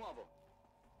 Mi muovo.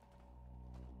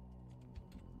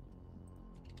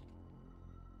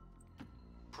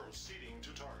 Proceeding to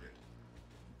target.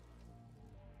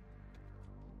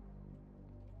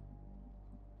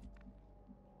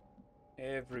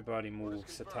 Everybody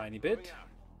moves a tiny bit.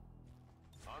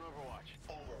 On Overwatch.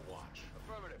 Overwatch.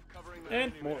 Affirmative. Covering the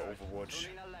And enemy more bears. Overwatch.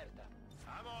 Sono in allerta.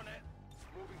 I'm on it.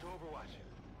 Moving to Overwatch.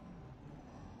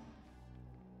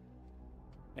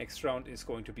 Next round is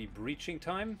going to be breaching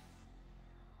time.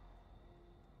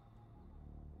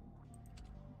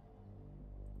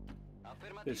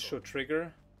 Affermativo. This should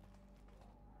trigger.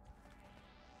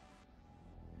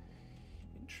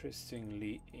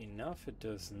 Interestingly enough, it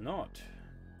does not.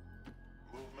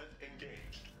 Movement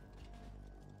engaged.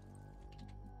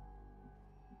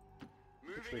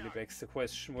 Which Moving really out. begs the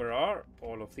question, where are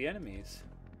all of the enemies?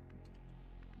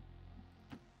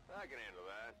 I can handle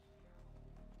that.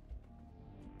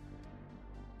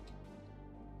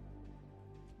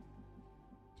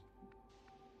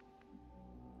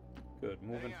 Good,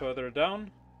 moving further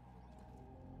down.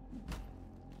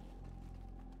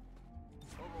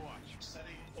 Overwatch.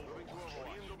 Setting Moving to Overwatch. Overwatch.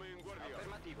 Poniéndome en guardia.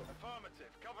 Affermativo.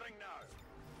 Affirmative. Covering now.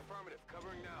 Affirmative.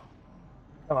 Covering now.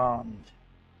 Come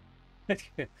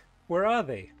on. Where are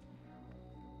they?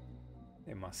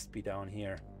 They must be down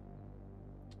here.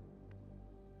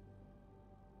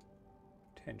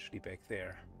 Potentially back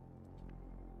there.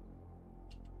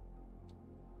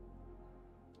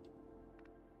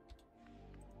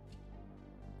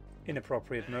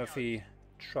 Inappropriate Murphy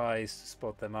tries to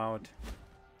spot them out.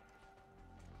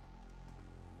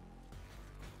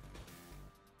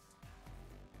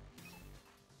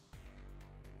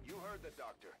 You heard the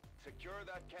doctor. Secure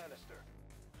that canister.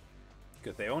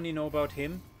 Good, they only know about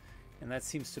him, and that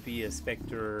seems to be a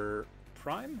Spectre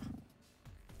Prime.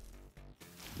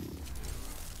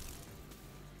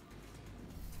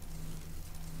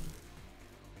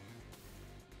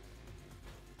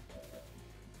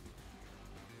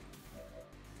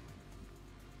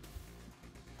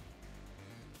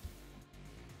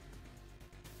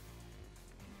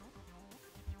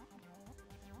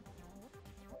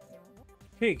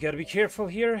 Okay, gotta be careful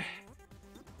here.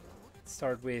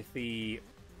 Start with the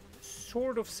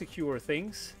sort of secure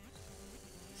things.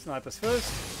 Snipers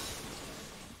first.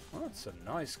 Oh, that's a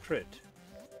nice crit.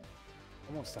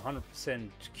 Almost 100%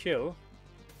 kill.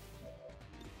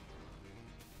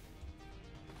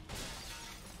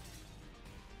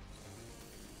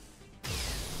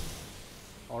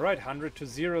 Alright, 100 to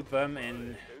 0 them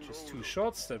in just 2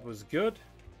 shots. That was good.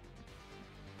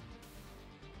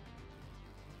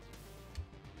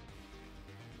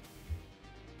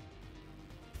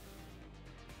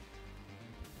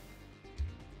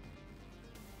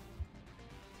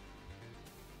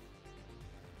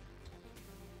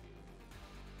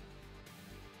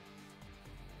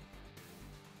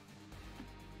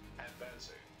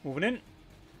 Advancing. Moving in.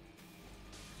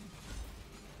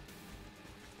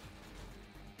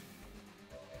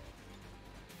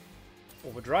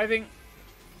 Overdriving.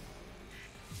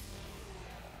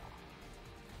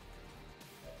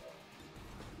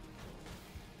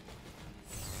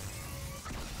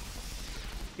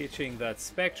 Hitching that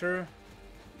Spectre.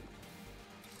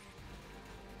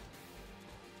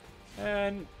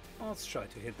 And let's try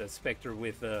to hit that Spectre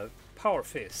with a Power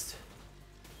Fist.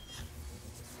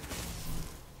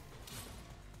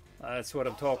 That's what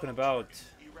I'm talking about.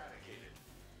 Eradicated.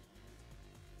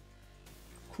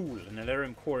 Cool, an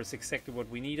Alarium core is exactly what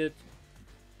we needed.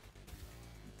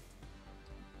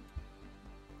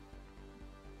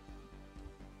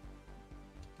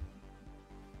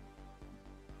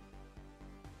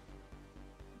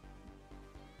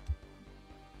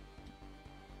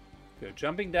 Good,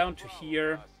 jumping down to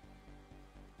here.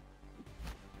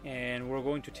 And we're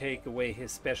going to take away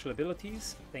his special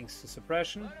abilities, thanks to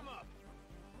suppression.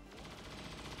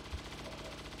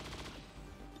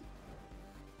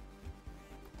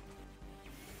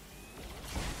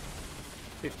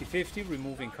 50-50,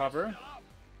 removing cover.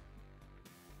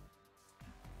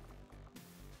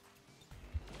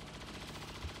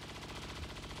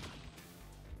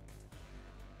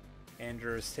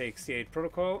 Anders takes the 8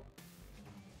 protocol.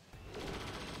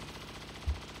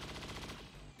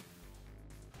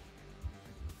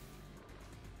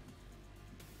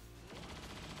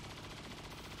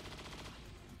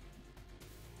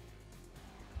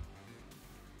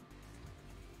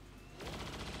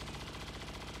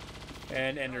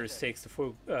 And Anders takes the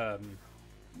full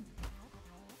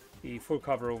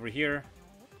cover over here.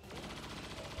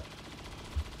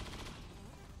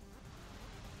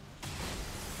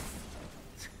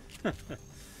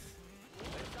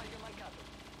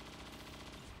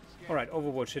 All right,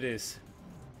 Overwatch it is.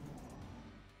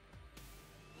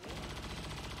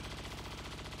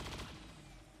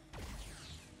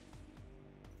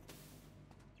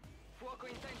 Fuoco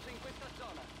intenso in questa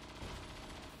zona.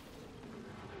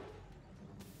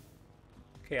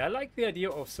 Okay, I like the idea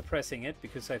of suppressing it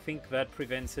because I think that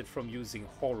prevents it from using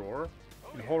horror.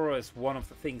 And horror is one of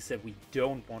the things that we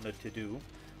don't want it to do.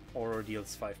 Horror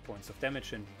deals 5 points of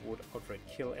damage and would outright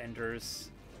kill Anders.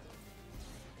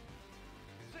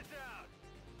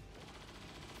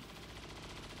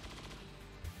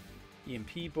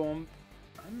 EMP bomb.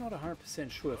 I'm not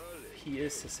 100% sure if he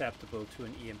is susceptible to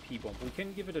an EMP bomb. We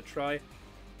can give it a try.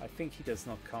 I think he does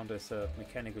not count as a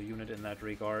mechanical unit in that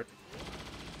regard.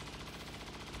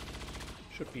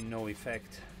 Should be no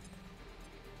effect.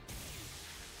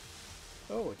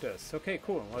 Oh, it does. Okay,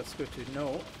 cool. Well, that's good to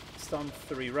know. Stun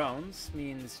 3 rounds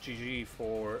means GG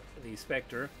for the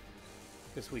Spectre,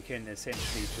 because we can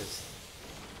essentially just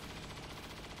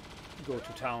go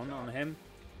to town on him.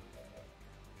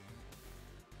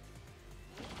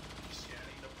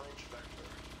 Scanning approach vector.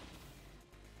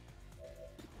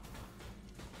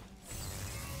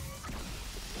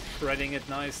 Shredding it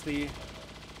nicely.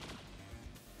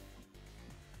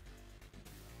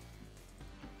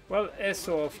 Well, as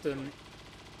so often,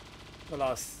 the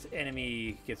last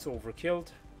enemy gets overkilled.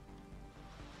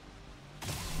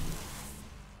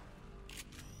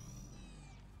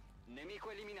 Nemico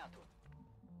eliminato.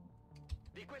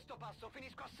 Di questo passo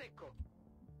finisco a secco.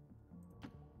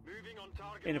 Moving on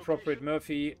target. Inappropriate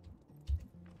Murphy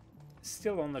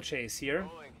still on the chase here.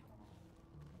 Rolling.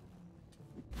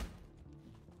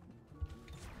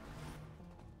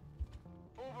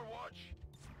 Overwatch.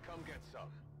 Come get some.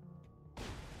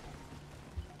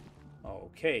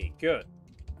 Okay, good.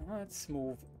 Let's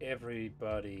move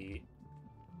everybody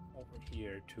over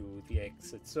here to the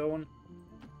exit zone.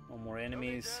 No more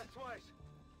enemies. Twice.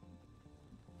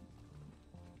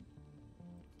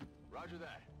 Roger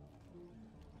that.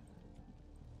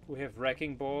 We have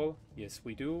Wrecking Ball. Yes,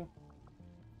 we do.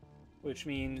 Which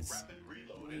means Rapid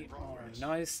reload we in are progress.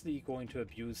 nicely going to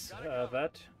abuse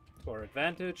that to our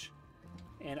advantage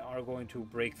and are going to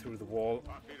break through the wall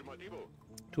Affirmativo.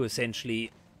 to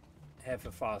essentially have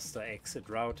a faster exit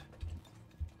route.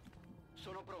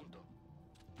 Sono pronto.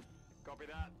 Copy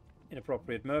that.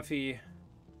 Inappropriate Murphy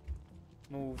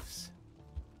moves,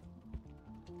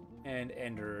 and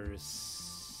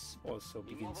Anders also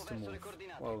begins to move.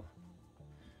 Well,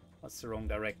 that's the wrong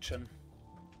direction.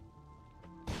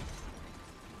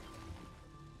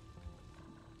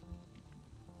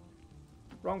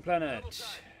 Wrong planet.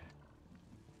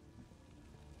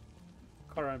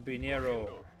 Carabiniero.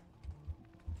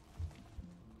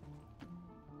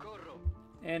 Corro.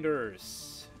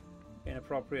 Anders.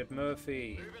 Inappropriate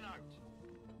Murphy. Moving out.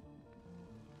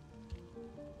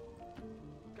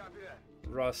 Copy that.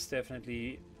 Russ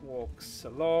definitely walks a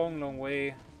long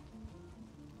way.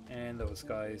 And those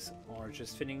guys are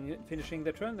just finishing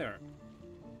their turn there.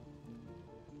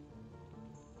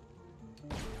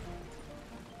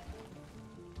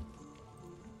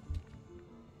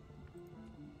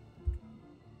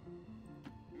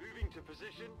 Moving to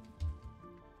position.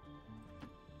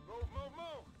 Move, move,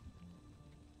 move.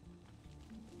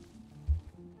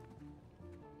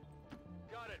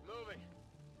 Got it, moving.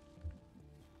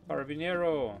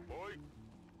 Carabiniero. Boy.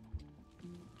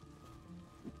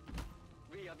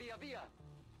 Via, via, via.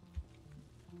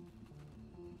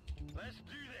 Let's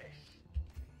do this.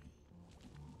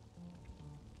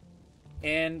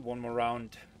 And one more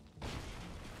round.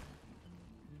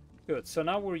 Good, so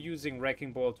now we're using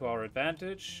Wrecking Ball to our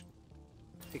advantage.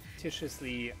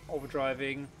 Fictitiously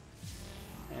overdriving.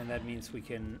 And that means we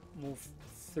can move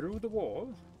through the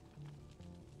wall.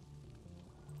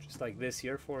 Just like this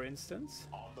here, for instance.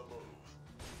 On the move.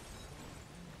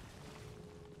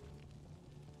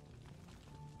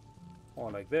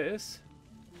 Or like this.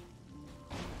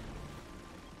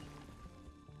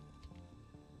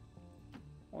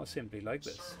 Or simply like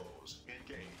this. Servos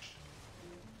engaged.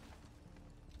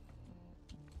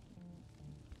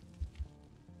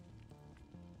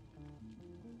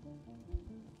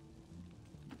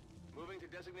 Moving to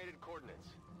designated coordinates.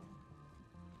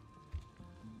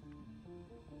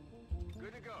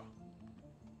 Good to go.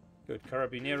 Good,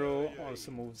 Carabinero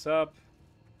also moves up.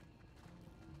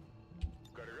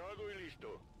 Cargado y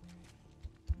listo.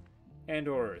 And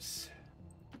orders.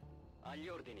 Agli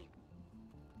ordini.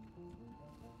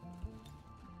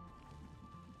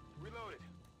 Reloaded.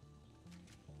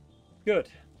 Good.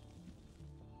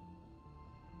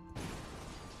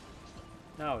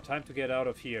 Now, time to get out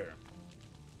of here.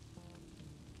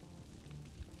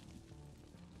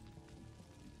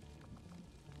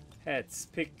 Heads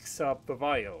picks up the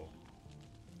vial.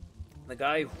 The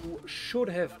guy who should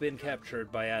have been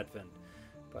captured by Advent,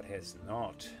 but has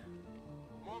not.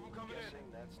 More of them coming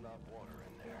in. That's not water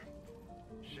in there.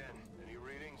 Shen, any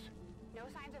readings? No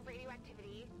signs of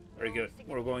radioactivity. Very good.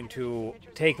 We're going to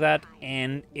take that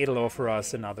and it'll offer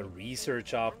us another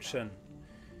research option.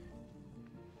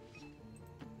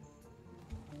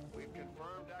 We've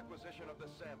confirmed acquisition of the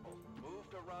sample. Move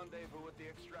to rendezvous at the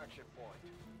extraction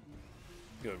point.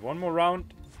 Good. One more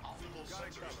round. Optimal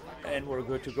sensors. And we're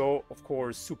good to go. Of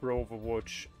course, Super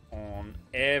Overwatch on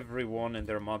everyone and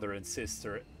their mother and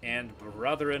sister and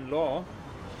brother-in-law.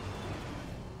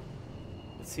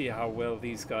 Let's see how well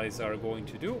these guys are going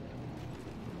to do.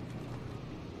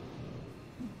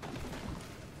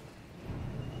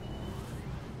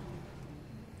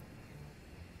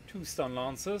 Two stun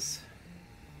lances.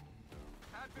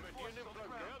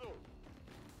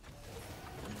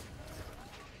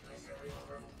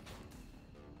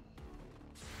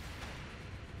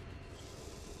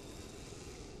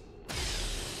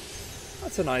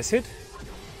 That's a nice hit.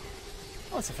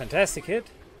 That's a fantastic hit.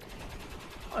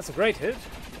 That's a great hit.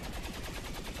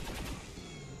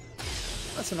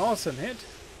 That's an awesome hit.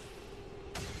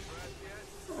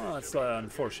 Oh, that's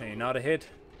unfortunately not a hit.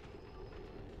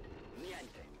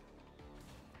 Niente.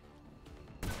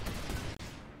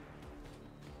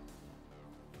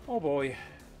 Oh boy,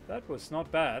 that was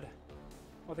not bad.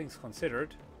 All things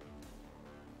considered.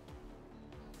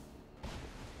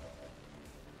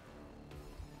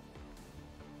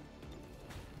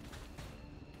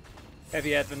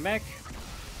 Heavy Advent mech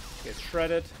gets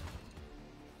shredded,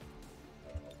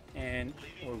 and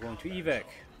we're going to evac.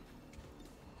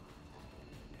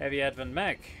 Heavy Advent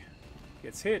mech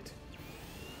gets hit.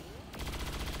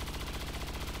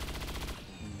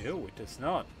 No, it does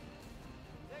not.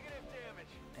 Negative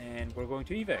damage. And we're going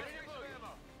to evac.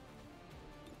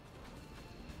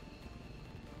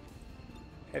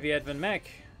 Heavy Advent mech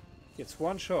gets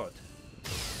one shot.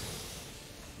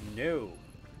 No.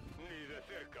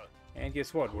 And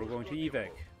guess what? We're going to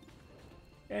evac.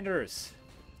 Enders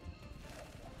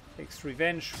takes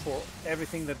revenge for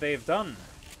everything that they've done.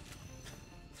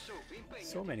 Su, impegno.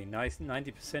 So many nice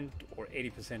 90% or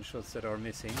 80% shots that are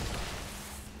missing.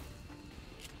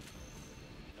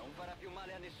 Non farà più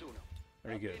male a nessuno.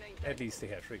 Very good. Appena in At least the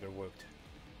hair trigger worked.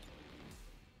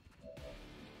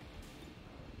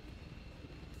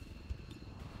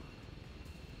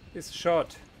 This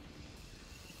shot.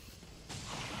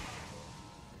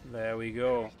 There we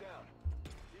go. Down.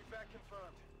 Feedback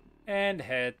confirmed. And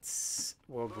heads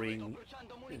will bring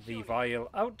the vial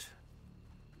out.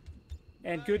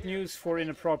 And good news for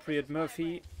inappropriate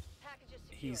Murphy.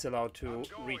 He's allowed to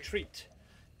retreat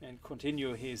and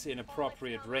continue his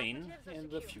inappropriate reign in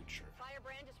the future.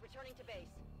 Firebrand is returning to base.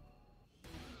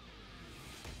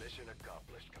 Mission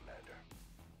accomplished, Commander.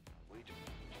 We do.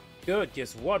 Good,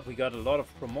 guess what? We got a lot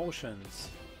of promotions.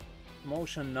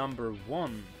 Promotion number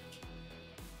 1.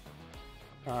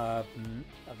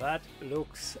 That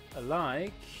looks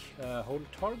like hold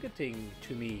targeting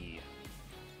to me.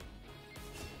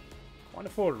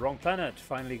 Wonderful, wrong planet.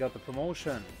 Finally got the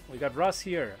promotion. We got Russ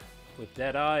here with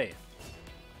Dead Eye.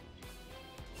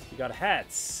 We got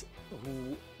Hats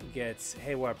who gets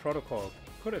Haywire Protocol.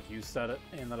 Could have used that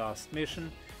in the last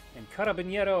mission. And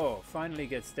Carabinero finally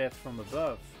gets Death from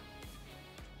Above.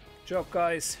 Good job,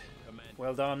 guys.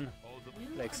 Well done.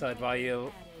 BLACKSITE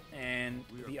Vial and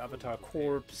the Avatar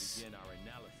Corpse.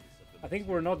 I think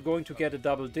we're not going to get a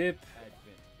double dip.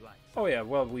 Oh yeah,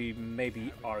 well, we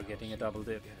maybe are getting a double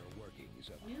dip.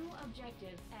 New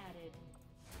objective added.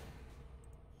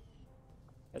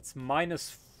 That's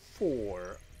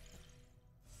 -4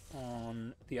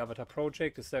 on the Avatar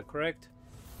project, is that correct?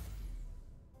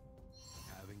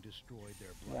 Having destroyed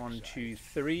their 1, BLACKSITE, 2,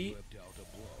 3. you have dealt a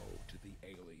blow to the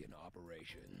alien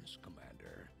operations,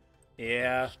 Commander.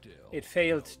 Yeah, it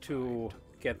failed to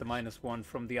get the -1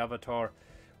 from the Avatar,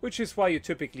 which is why you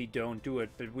typically don't do it,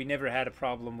 but we never had a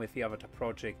problem with the Avatar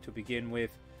project to begin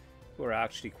with. We're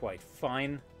actually quite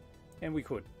fine, and we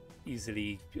could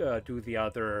easily do the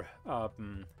other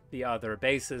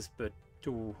bases, but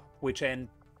to which end,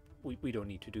 we don't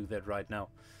need to do that right now.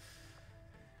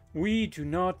 We do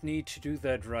not need to do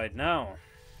that right now.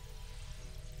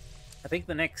 I think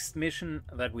the next mission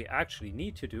that we actually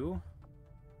need to do,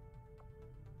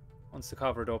 once the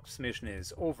covered ops mission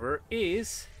is over,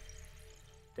 is,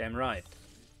 damn right,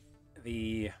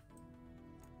 the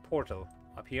portal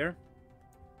up here.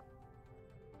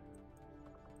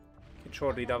 Can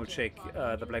shortly double check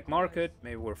the black market.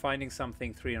 Maybe we're finding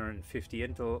something. 350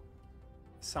 intel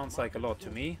sounds like a lot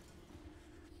to me.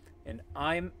 And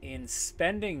I'm in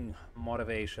spending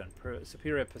motivation.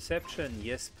 Superior perception,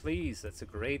 yes please, that's a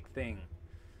great thing.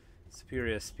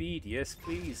 Superior speed, yes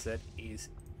please, that is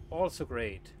also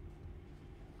great.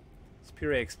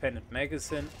 Superior expanded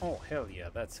magazine, oh hell yeah,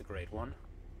 that's a great one.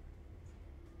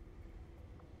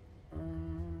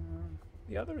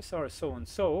 The others are so and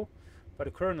so, but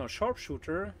a Colonel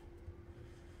Sharpshooter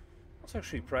was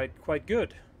actually quite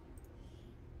good.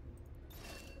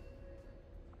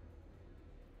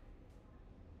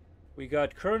 We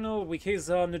got Colonel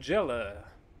Wikeza Nagella.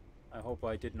 I hope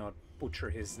I did not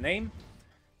butcher his name.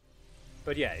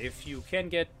 But yeah, if you can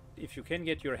get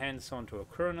your hands onto a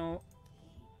Colonel,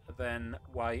 then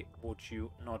why would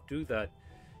you not do that?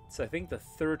 It's, I think, the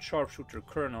third Sharpshooter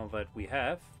Colonel that we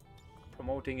have.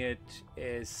 Promoting it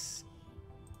is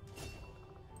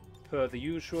per the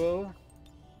usual.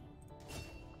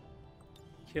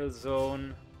 Kill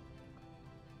zone,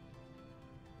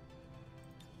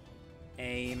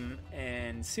 aim,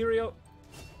 and serial.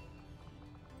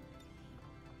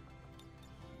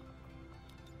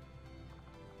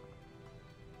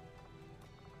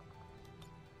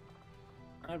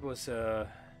 That was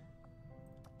a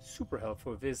super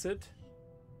helpful visit.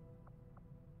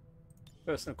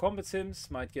 Personal combat sims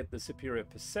might get the superior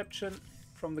perception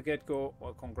from the get-go.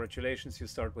 Well, congratulations, you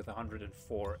start with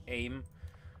 104 aim.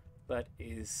 That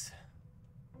is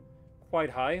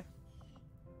quite high.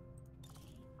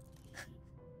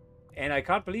 And I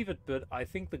can't believe it, but I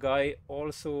think the guy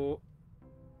also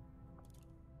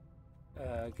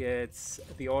gets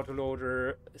the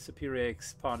autoloader, superior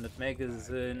expanded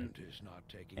magazine,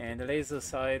 and a laser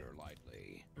sight.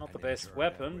 Not the best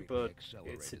weapon, but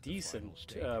it's a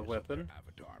decent weapon,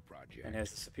 and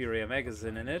has a superior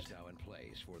magazine in it.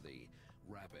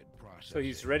 So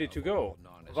he's ready to go.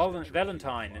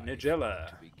 Valentine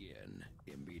Nagella.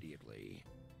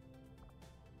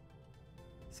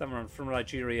 Someone from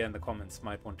Nigeria in the comments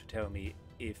might want to tell me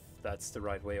if that's the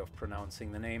right way of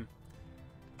pronouncing the name.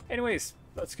 Anyways,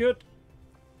 that's good.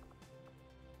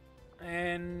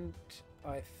 And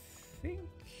I think,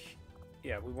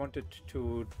 yeah, we wanted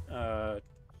to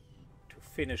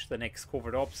finish the next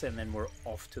covert ops, and then we're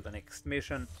off to the next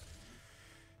mission.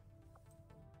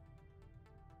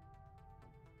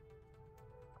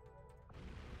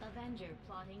 Avenger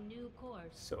plotting new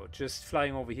course. So just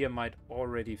flying over here might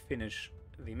already finish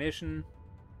the mission.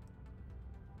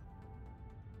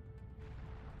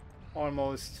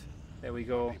 Almost. There we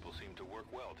go. People seem to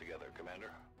work well together,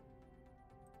 Commander.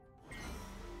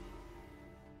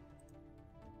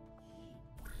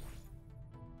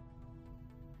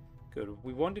 Good.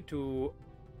 We wanted to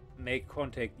make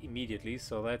contact immediately,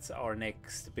 so that's our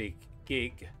next big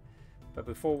gig. But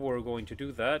before we're going to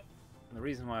do that, the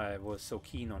reason why I was so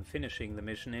keen on finishing the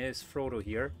mission is Frodo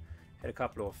here had a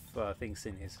couple of things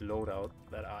in his loadout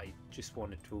that I just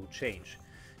wanted to change.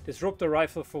 Disruptor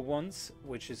rifle for once,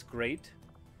 which is great.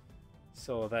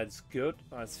 So that's good.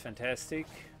 That's fantastic.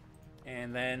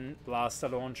 And then blaster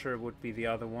launcher would be the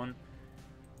other one.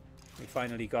 We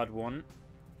finally got one.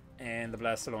 And the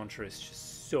blaster launcher is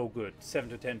just so good. 7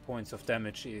 to 10 points of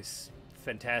damage is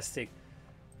fantastic.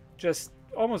 Just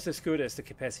almost as good as the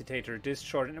capacitator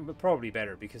discharge, but probably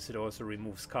better because it also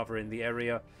removes cover in the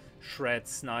area,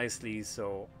 shreds nicely,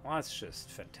 so that's just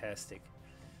fantastic.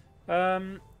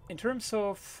 In terms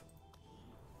of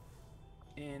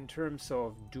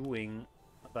doing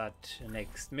that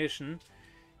next mission,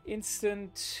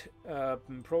 Instant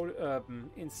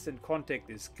instant contact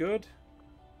is good.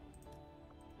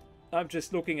 I'm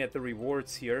just looking at the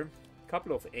rewards here.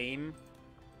 Couple of aim.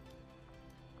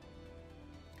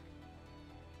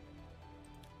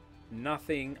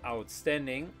 Nothing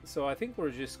outstanding. So I think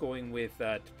we're just going with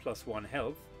that +1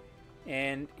 health.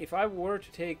 And if I were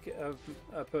to take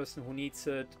a person who needs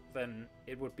it, then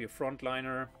it would be a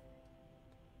frontliner.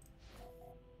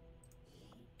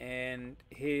 And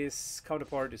his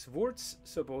counterpart is Wurtz,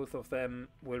 so both of them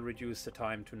will reduce the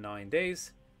time to 9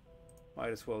 days.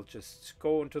 Might as well just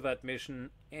go into that mission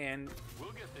and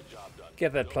We'll get the job done.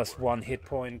 get that +1 hit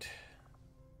point.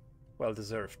 Well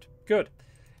deserved. Good.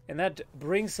 And that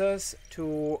brings us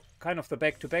to kind of the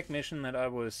back-to-back mission that I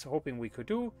was hoping we could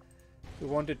do. We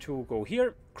wanted to go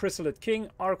here. Chrysalid King,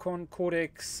 Archon,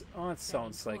 Codex. Oh, it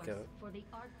sounds like a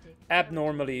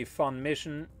abnormally fun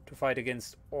mission to fight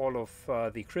against all of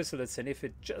the Chrysalids. And if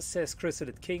it just says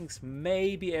Chrysalid Kings,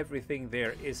 maybe everything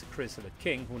there is a Chrysalid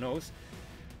King. Who knows?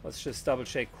 Let's just double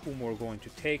check whom we're going to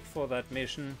take for that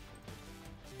mission.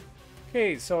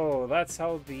 Okay, so that's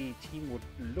how the team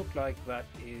would look like. That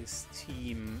is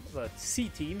the C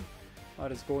team.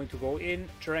 That is going to go in.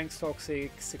 Jeranx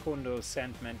Toxic, Secundo,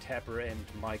 Sandman, Tapper, and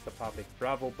Mike the Public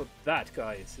Bravo. But that,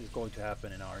 guys, is going to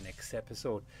happen in our next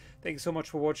episode. Thank you so much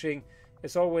for watching.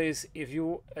 As always, if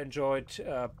you enjoyed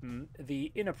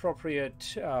the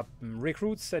inappropriate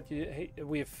recruits that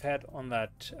we've had on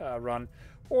that run,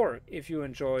 or if you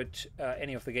enjoyed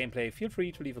any of the gameplay, feel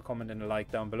free to leave a comment and a like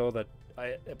down below. That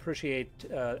I appreciate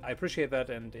that,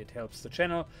 and it helps the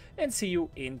channel. And see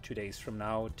you in 2 days from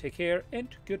now. Take care and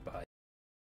goodbye.